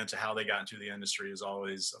diving into how they got into the industry is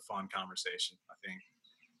always a fun conversation. I think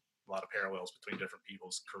a lot of parallels between different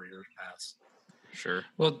people's career paths. Sure.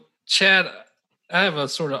 Well, Chad, I have a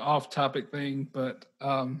sort of off-topic thing, but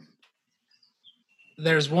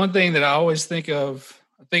there's one thing that I always think of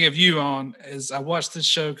you on, is I watched this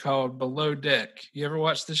show called Below Deck. You ever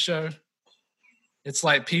watch this show? It's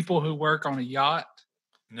like people who work on a yacht.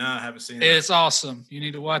 No, I haven't seen it. It's awesome. You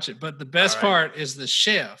need to watch it. But the best part is the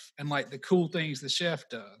chef and like the cool things the chef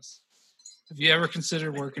does. Have you ever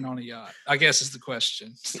considered working on a yacht? I guess is the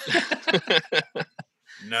question.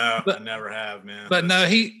 No, I never have, man. But no,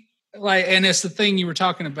 and it's the thing you were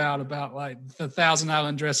talking about like the Thousand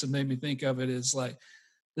Island dress that made me think of it, is like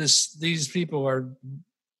these people are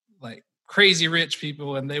like crazy rich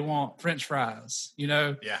people and they want French fries,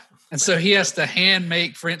 Yeah. And so he has to hand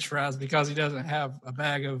make French fries because he doesn't have a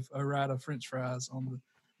ride of French fries on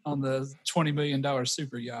the $20 million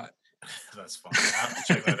super yacht. That's fun. I have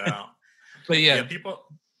to check that out. But yeah, people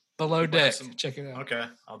Below Deck, some, check it out. Okay,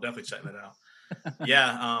 I'll definitely check that out.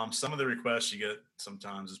 Yeah, some of the requests you get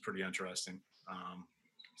sometimes is pretty interesting.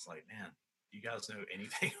 It's like, man, do you guys know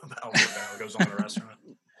anything about what goes on in a restaurant?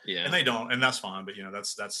 Yeah, and they don't, and that's fine. But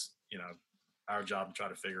that's our job to try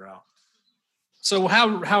to figure out. So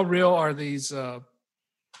how real are these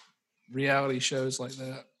reality shows like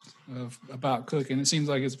that about cooking? It seems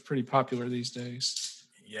like it's pretty popular these days.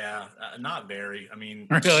 Yeah, not very. I mean,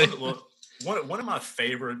 really, one of my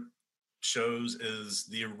favorite shows is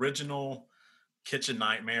the original Kitchen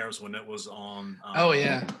Nightmares when it was on.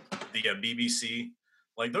 The BBC.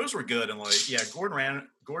 Like those were good, and like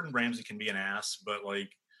Gordon Ramsay can be an ass, but like.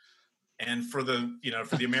 And for the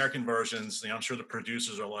American versions, I'm sure the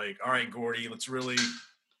producers are like, all right, Gordy, let's really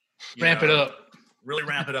ramp it up. Really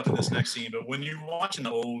ramp it up in this next scene. But when you're watching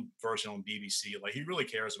the old version on BBC, like he really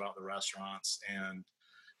cares about the restaurants and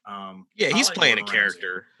he's playing a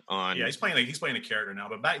character on. Yeah, he's playing a character now.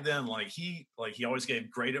 But back then, he always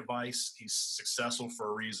gave great advice. He's successful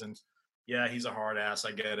for a reason. Yeah, he's a hard ass.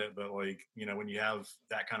 I get it, but when you have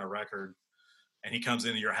that kind of record. And he comes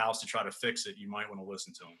into your house to try to fix it, you might want to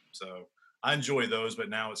listen to him. So I enjoy those, but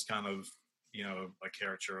now it's kind of, a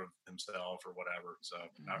caricature of himself or whatever. So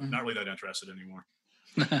not really that interested anymore.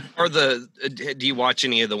 Do you watch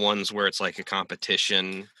any of the ones where it's like a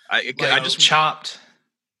competition? I just Chopped.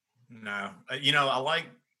 No, I like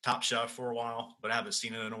Top Chef for a while, but I haven't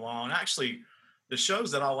seen it in a while. And actually the shows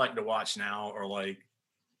that I like to watch now are like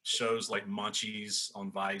shows like Munchies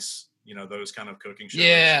on Vice. Those kind of cooking shows.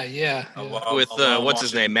 Yeah. With what's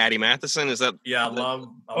his name, Matty Matheson? Is that? Yeah, I love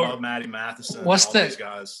Matty Matheson. What's all that? These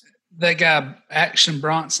guys. That guy, Action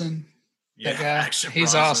Bronson. Yeah, that guy. Action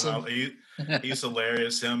He's Bronson. awesome. He's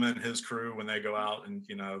hilarious. Him and his crew when they go out, and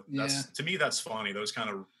to me that's funny.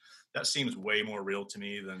 That seems way more real to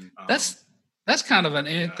me than that's kind of an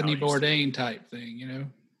Anthony Bourdain type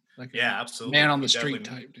thing, like absolutely, man on the street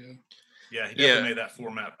type deal. Yeah, he definitely made that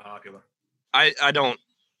format popular. I don't.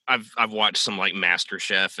 I've watched some like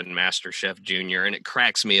MasterChef and MasterChef Junior, and it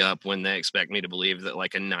cracks me up when they expect me to believe that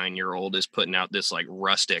like a 9-year-old is putting out this like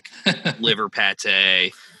rustic liver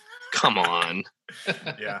pate. Come on.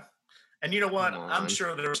 Yeah. And you know what? I'm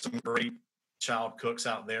sure there's some great child cooks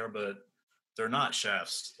out there, but they're not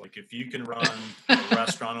chefs. Like if you can run a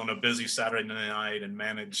restaurant on a busy Saturday night and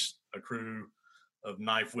manage a crew of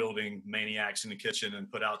knife wielding maniacs in the kitchen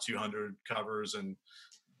and put out 200 covers, and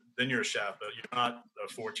then you're a chef, but you're not a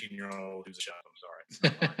 14-year-old who's a chef. I'm sorry. It's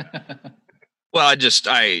not like that. Well,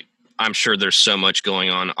 I'm sure there's so much going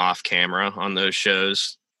on off camera on those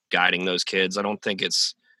shows, guiding those kids. I don't think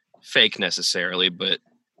it's fake necessarily, but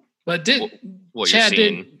what Chad you're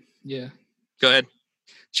seeing. Yeah. Go ahead.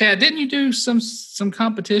 Chad, didn't you do some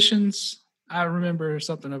competitions? I remember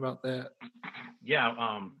something about that. Yeah.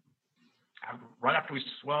 Right after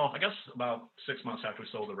I guess about 6 months after we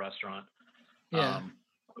sold the restaurant. Yeah.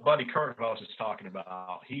 Buddy Kurt, who I was just talking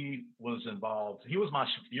about, he was involved. He was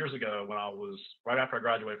years ago when I was right after I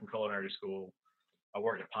graduated from culinary school. I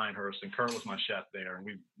worked at Pinehurst, and Kurt was my chef there, and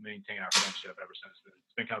we've maintained our friendship ever since then.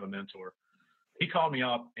 It's been kind of a mentor. He called me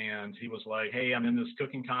up, and he was like, "Hey, I'm in this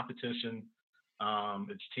cooking competition.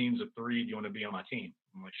 It's teams of 3. Do you want to be on my team?"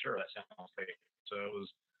 I'm like, "Sure, that sounds great." So it was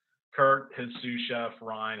Kurt, his sous chef,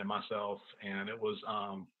 Ryan, and myself, and it was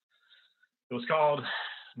called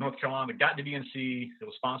North Carolina Got to DNC. It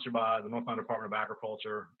was sponsored by the North Carolina Department of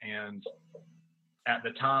Agriculture, and at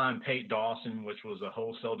the time, Pate Dawson, which was a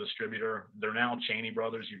wholesale distributor, they're now Cheney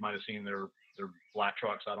Brothers. You might have seen their black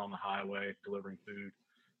trucks out on the highway delivering food.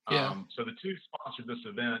 Yeah. So the two sponsored this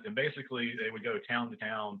event, and basically they would go town to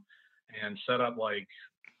town and set up like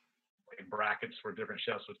brackets where different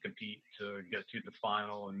chefs would compete to get to the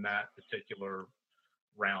final in that particular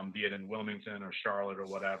round, be it in Wilmington or Charlotte or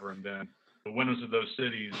whatever, and then the winners of those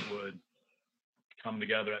cities would come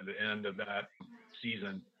together at the end of that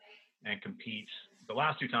season and compete. The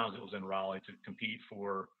last 2 times it was in Raleigh to compete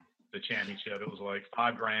for the championship. It was like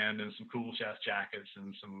 $5,000 and some cool chef jackets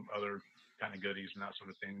and some other kind of goodies and that sort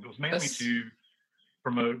of thing. It was mainly to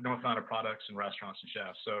promote North Carolina products and restaurants and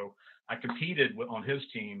chefs. So I competed on his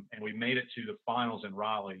team, and we made it to the finals in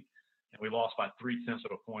Raleigh, and we lost by 0.3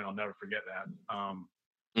 of a point. I'll never forget that.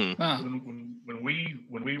 When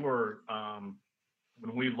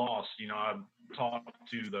we lost, I talked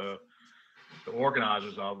to the the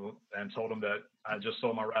organizers of it and told them that I just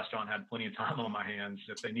sold my restaurant, had plenty of time on my hands.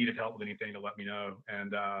 If they needed help with anything, to let me know.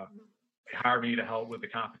 And they hired me to help with the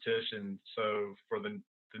competition. So for the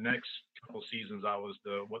next couple seasons, I was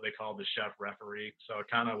what they call the chef referee. So I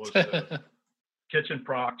kind of was the kitchen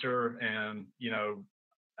proctor, and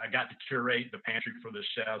I got to curate the pantry for the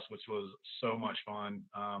chefs, which was so much fun,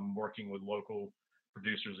 working with local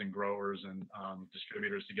producers and growers and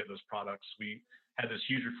distributors to get those products. We had this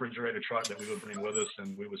huge refrigerator truck that we would bring with us,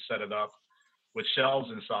 and we would set it up with shelves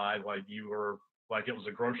inside, like it was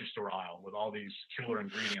a grocery store aisle with all these killer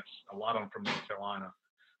ingredients, a lot of them from North Carolina.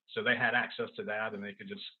 So they had access to that, and they could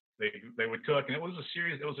just they would cook, and it was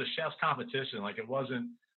a chef's competition. Like, it wasn't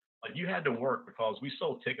like you had to work, because we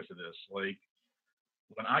sold tickets to this. Like,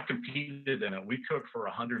 when I competed in it, we cooked for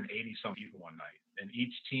 180 some people one night, and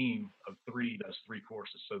each team of 3 does 3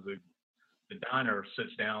 courses. So the diner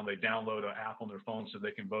sits down, they download an app on their phone so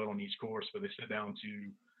they can vote on each course, but they sit down to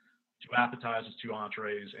 2 appetizers, 2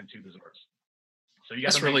 entrees, and 2 desserts. So you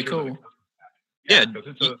got That's really cool. Yeah,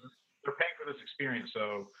 because they're paying for this experience.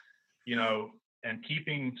 So, and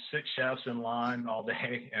keeping 6 chefs in line all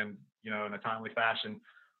day and, in a timely fashion,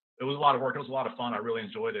 it was a lot of work. It was a lot of fun. I really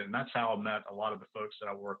enjoyed it. And that's how I met a lot of the folks that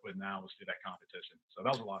I work with now, was through that competition. So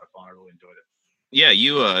that was a lot of fun. I really enjoyed it. Yeah,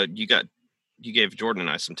 you gave Jordan and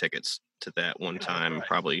I some tickets to that one time, right.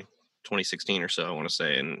 Probably 2016 or so, I want to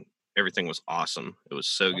say, and everything was awesome. It was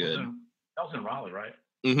so good. That was in Raleigh, right?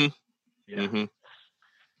 Mm-hmm. Yeah. Mm-hmm.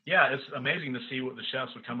 Yeah, it's amazing to see what the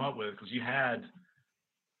chefs would come up with, because you had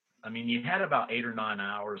about 8 or 9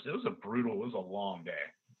 hours. It was a long day,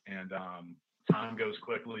 and time goes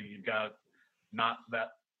quickly. You've got not that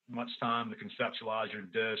much time to conceptualize your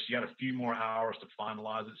dish. You got a few more hours to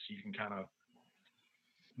finalize it, so you can kind of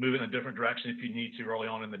move in a different direction if you need to early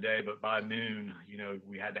on in the day. But by noon,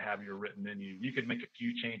 we had to have your written menu. You could make a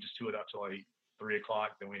few changes to it up to like 3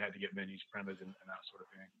 o'clock. Then we had to get menus printed and that sort of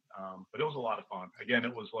thing. But it was a lot of fun. Again,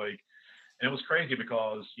 it was crazy,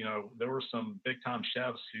 because, there were some big time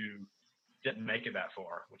chefs who didn't make it that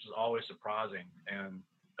far, which is always surprising. And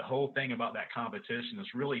the whole thing about that competition is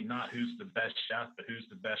really not who's the best chef, but who's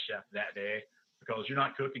the best chef that day, because you're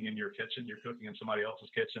not cooking in your kitchen, you're cooking in somebody else's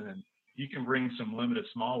kitchen, and you can bring some limited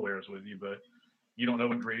smallwares with you, but you don't know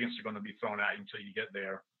what ingredients are going to be thrown at you until you get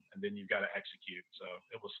there, and then you've got to execute. So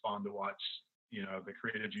it was fun to watch, the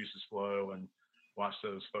creative juices flow and watch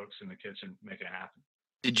those folks in the kitchen make it happen.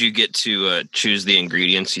 Did you get to choose the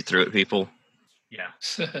ingredients you threw at people? Yeah.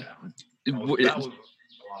 That was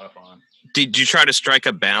a lot of fun. Did you try to strike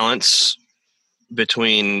a balance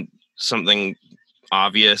between something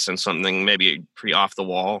obvious and something maybe pretty off the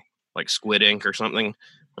wall, like squid ink or something?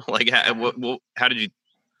 Like, how did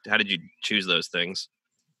you choose those things?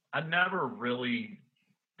 I never really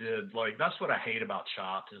did. Like, that's what I hate about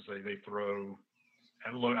Chopped, is they throw.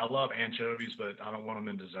 And look, I love anchovies, but I don't want them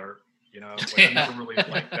in dessert. I never really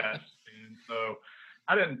liked that. And so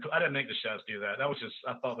I didn't make the chefs do that.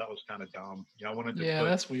 I thought that was kind of dumb. I wanted to put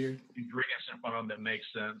that's weird ingredients in front of them that make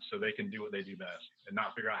sense, so they can do what they do best, and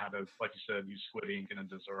not figure out how to, like you said, use squid ink in a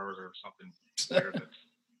dessert or something weird.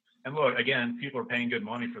 And look, again, people are paying good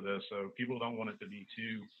money for this, so people don't want it to be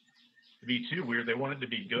too weird. They want it to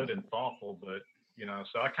be good and thoughtful, but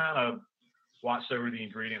so I kind of watched over the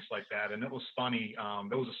ingredients like that. And it was funny.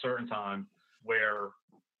 There was a certain time where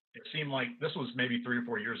it seemed like, this was maybe 3 or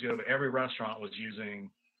 4 years ago, but every restaurant was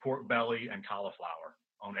using pork belly and cauliflower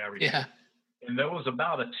on everything. Yeah. And there was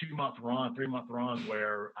about a 2-month run, 3-month run,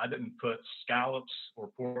 where I didn't put scallops or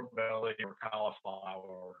pork belly or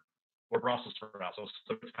cauliflower or Brussels sprouts. I was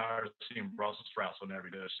so tired of seeing Brussels sprouts on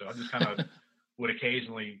every dish. So I just kind of would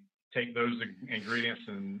occasionally take those ingredients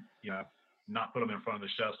and, not put them in front of the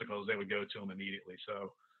chefs, because they would go to them immediately.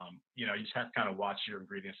 So, you just have to kind of watch your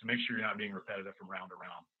ingredients and make sure you're not being repetitive from round to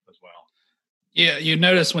round as well. Yeah, you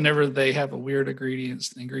notice whenever they have a weird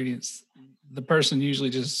ingredients, the person usually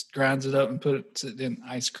just grinds it up and puts it in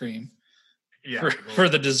ice cream. Yeah, for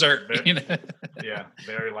the dessert. Yeah,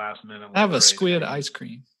 very last minute. I have a squid ice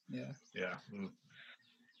cream. Yeah. Yeah. Mm.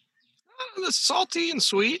 The salty and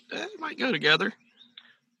sweet might go together.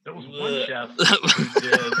 There was one chef who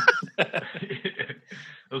did.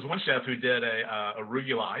 There was one chef who did a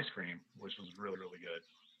arugula ice cream, which was really, really good.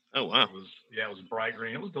 Oh wow! It was bright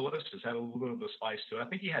green. It was delicious. Had a little bit of the spice to it. I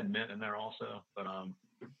think he had mint in there also. But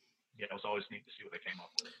it was always neat to see what they came up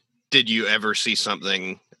with. Did you ever see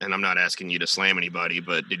something? And I'm not asking you to slam anybody,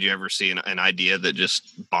 but did you ever see an idea that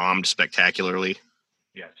just bombed spectacularly?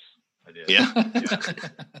 Yes, I did. Yeah.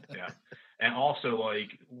 Yeah. And also,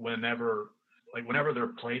 whenever they're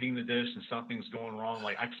plating the dish and something's going wrong,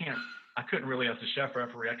 I couldn't really, as the chef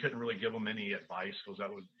referee, I couldn't really give them any advice, because that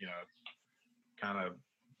would, kind of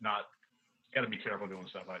not. Got to be careful doing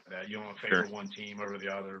stuff like that. You don't want to favor one team over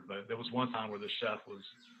the other. But there was one time where the chef was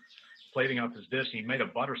plating up his dish, and he made a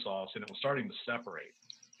butter sauce, and it was starting to separate.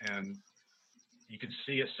 And you could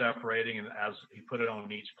see it separating, and as he put it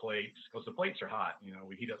on each plate, because the plates are hot,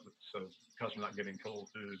 we heat up so the customer's not getting cold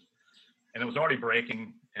food. And it was already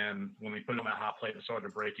breaking, and when we put it on that hot plate, it started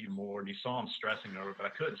to break even more. And you saw him stressing over it, but I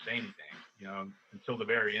couldn't say anything, until the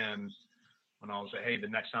very end, when I was like, hey, the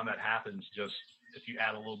next time that happens, just if you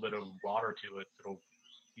add a little bit of water to it, it'll,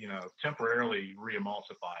 temporarily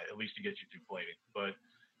re-emulsify, at least to get you through plating. But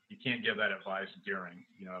you can't give that advice during,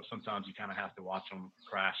 sometimes you kind of have to watch them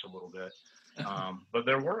crash a little bit. But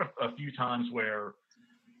there were a few times where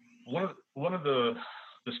one of the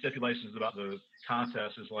stipulations about the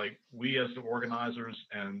contest is like, we as the organizers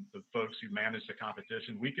and the folks who manage the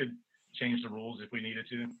competition, we could change the rules if we needed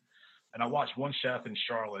to. And I watched one chef in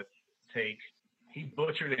Charlotte he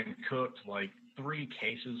butchered and cooked like 3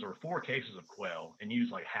 cases or 4 cases of quail and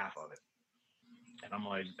used like half of it. And I'm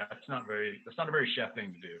like, that's not a very chef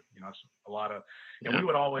thing to do. It's a lot of, and we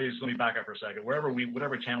would always, let me back up for a second.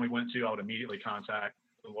 Whatever town we went to, I would immediately contact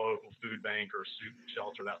the local food bank or soup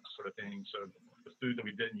shelter, that sort of thing. So the food that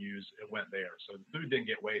we didn't use, it went there. So the food didn't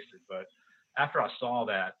get wasted. But after I saw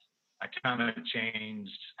that, I kind of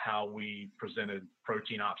changed how we presented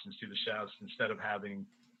protein options to the chefs. Instead of having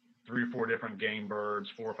 3 or 4 different game birds,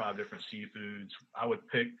 4 or 5 different seafoods, I would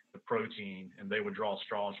pick the protein and they would draw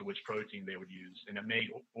straws for which protein they would use. And it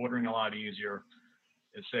made ordering a lot easier.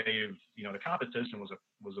 It saved, the competition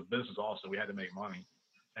was a business also. We had to make money.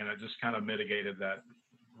 And it just kind of mitigated that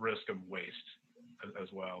risk of waste as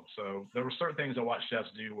well. So there were certain things I watched chefs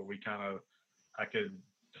do where I could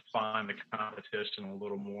define the competition a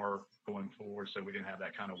little more going forward so we didn't have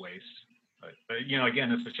that kind of waste. But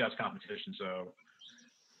again, it's a chef's competition. So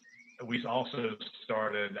we also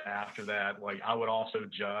started after that, like I would also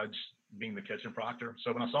judge being the kitchen proctor.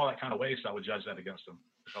 So when I saw that kind of waste, I would judge that against them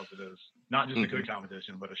because it is not just a cook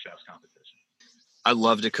competition, but a chef's competition. I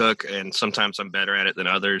love to cook, and sometimes I'm better at it than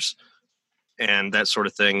others. And that sort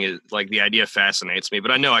of thing is like, the idea fascinates me, but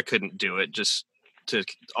I know I couldn't do it. Just to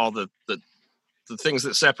all the things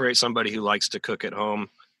that separate somebody who likes to cook at home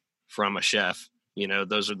from a chef,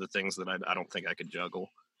 those are the things that I don't think I could juggle.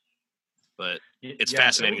 But it's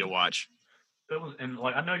fascinating to watch. It was, and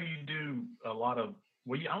like I know you do a lot of.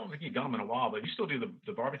 Well, I don't think you've done them in a while, but you still do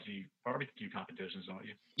the barbecue competitions, don't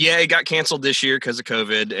you? Yeah, it got canceled this year because of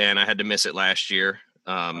COVID, and I had to miss it last year.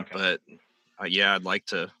 Okay. But I'd like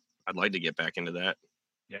to get back into that.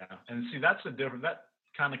 Yeah, and see, that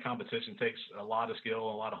kind of competition takes a lot of skill,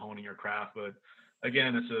 a lot of honing your craft. But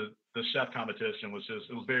again, the chef competition was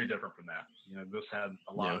very different from that. This had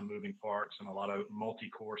a lot of moving parts and a lot of multi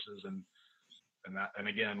courses and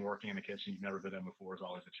again, working in a kitchen you've never been in before is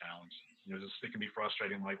always a challenge. It can be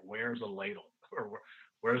frustrating. Like, where's a ladle or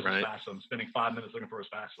where's a spatula? I'm spending 5 minutes looking for a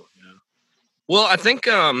spatula. Well, I think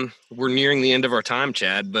we're nearing the end of our time,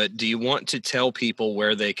 Chad. But do you want to tell people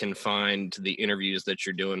where they can find the interviews that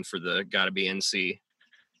you're doing for the Gotta Be NC?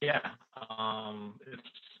 Yeah,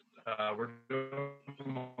 we're doing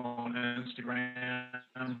them on Instagram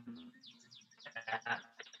at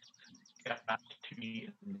Gotta Be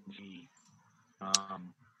NC.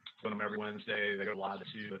 Put them every Wednesday. They go live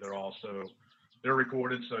too, but they're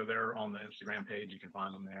recorded, so they're on the Instagram page. You can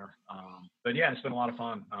find them there. But yeah, it's been a lot of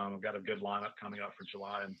fun. We've got a good lineup coming up for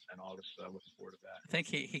July and August. Looking forward to that. I think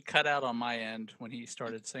he cut out on my end when he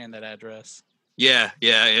started saying that address. Yeah,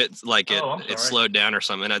 it's like it slowed down or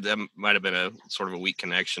something. That might have been a sort of a weak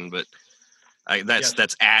connection, but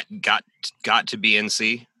that's at got to be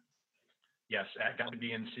NC. Yes, at got to be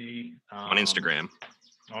NC on Instagram.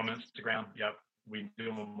 On Instagram, yep. We do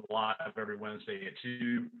them live every Wednesday at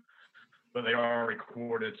 2, but they are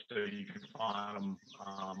recorded, so you can find them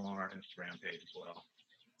on our Instagram page as well.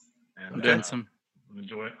 And I'm doing some.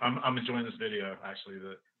 I'm enjoying this video actually.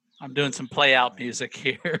 I'm doing some play out music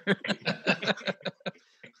here.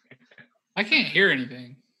 I can't hear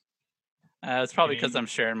anything. It's probably because I'm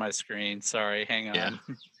sharing my screen. Sorry, hang on. Yeah.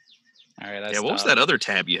 All right. What was that other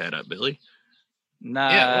tab you had up, Billy?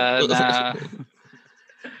 Nah.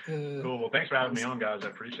 Cool. Well, thanks for having me on, guys. I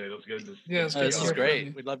appreciate it. It was good. This is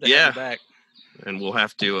great. We'd love to have you back. And we'll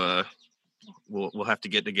have to we'll have to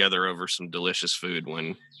get together over some delicious food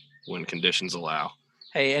when conditions allow.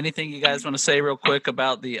 Hey, anything you guys want to say real quick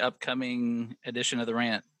about the upcoming edition of the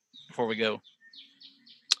Rant before we go?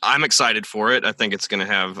 I'm excited for it. I think it's going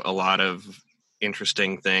to have a lot of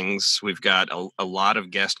interesting things. We've got a lot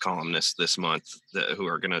of guest columnists this month who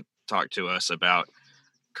are going to talk to us about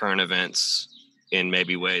current events in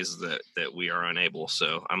maybe ways that we are unable.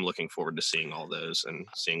 So I'm looking forward to seeing all those and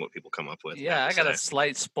seeing what people come up with. Yeah, I got a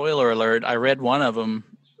slight spoiler alert. I read one of them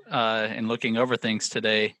in looking over things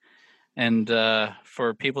today. And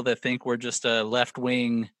for people that think we're just a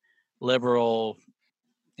left-wing liberal,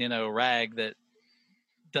 rag that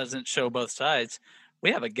doesn't show both sides,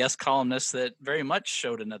 we have a guest columnist that very much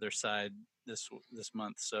showed another side this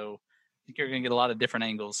month. So I think you're going to get a lot of different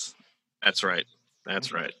angles. That's right.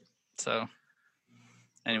 So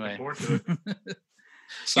anyway, Looking forward to it.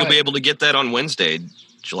 You'll be able to get that on Wednesday,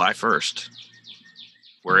 July 1st,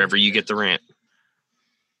 wherever you get the Rant.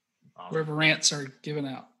 Wherever rants are given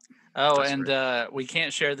out. Oh, That's and we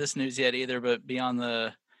can't share this news yet either, but be on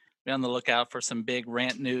the lookout for some big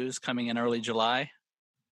Rant news coming in early July.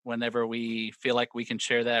 Whenever we feel like we can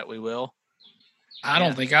share that, we will. I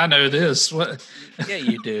don't think I know this. What? Yeah,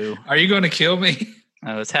 you do. Are you going to kill me?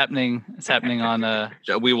 No, it's happening. It's happening on.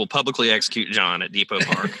 We will publicly execute John at Depot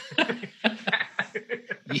Park.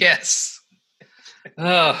 Yes.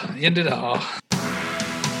 Oh, end it all.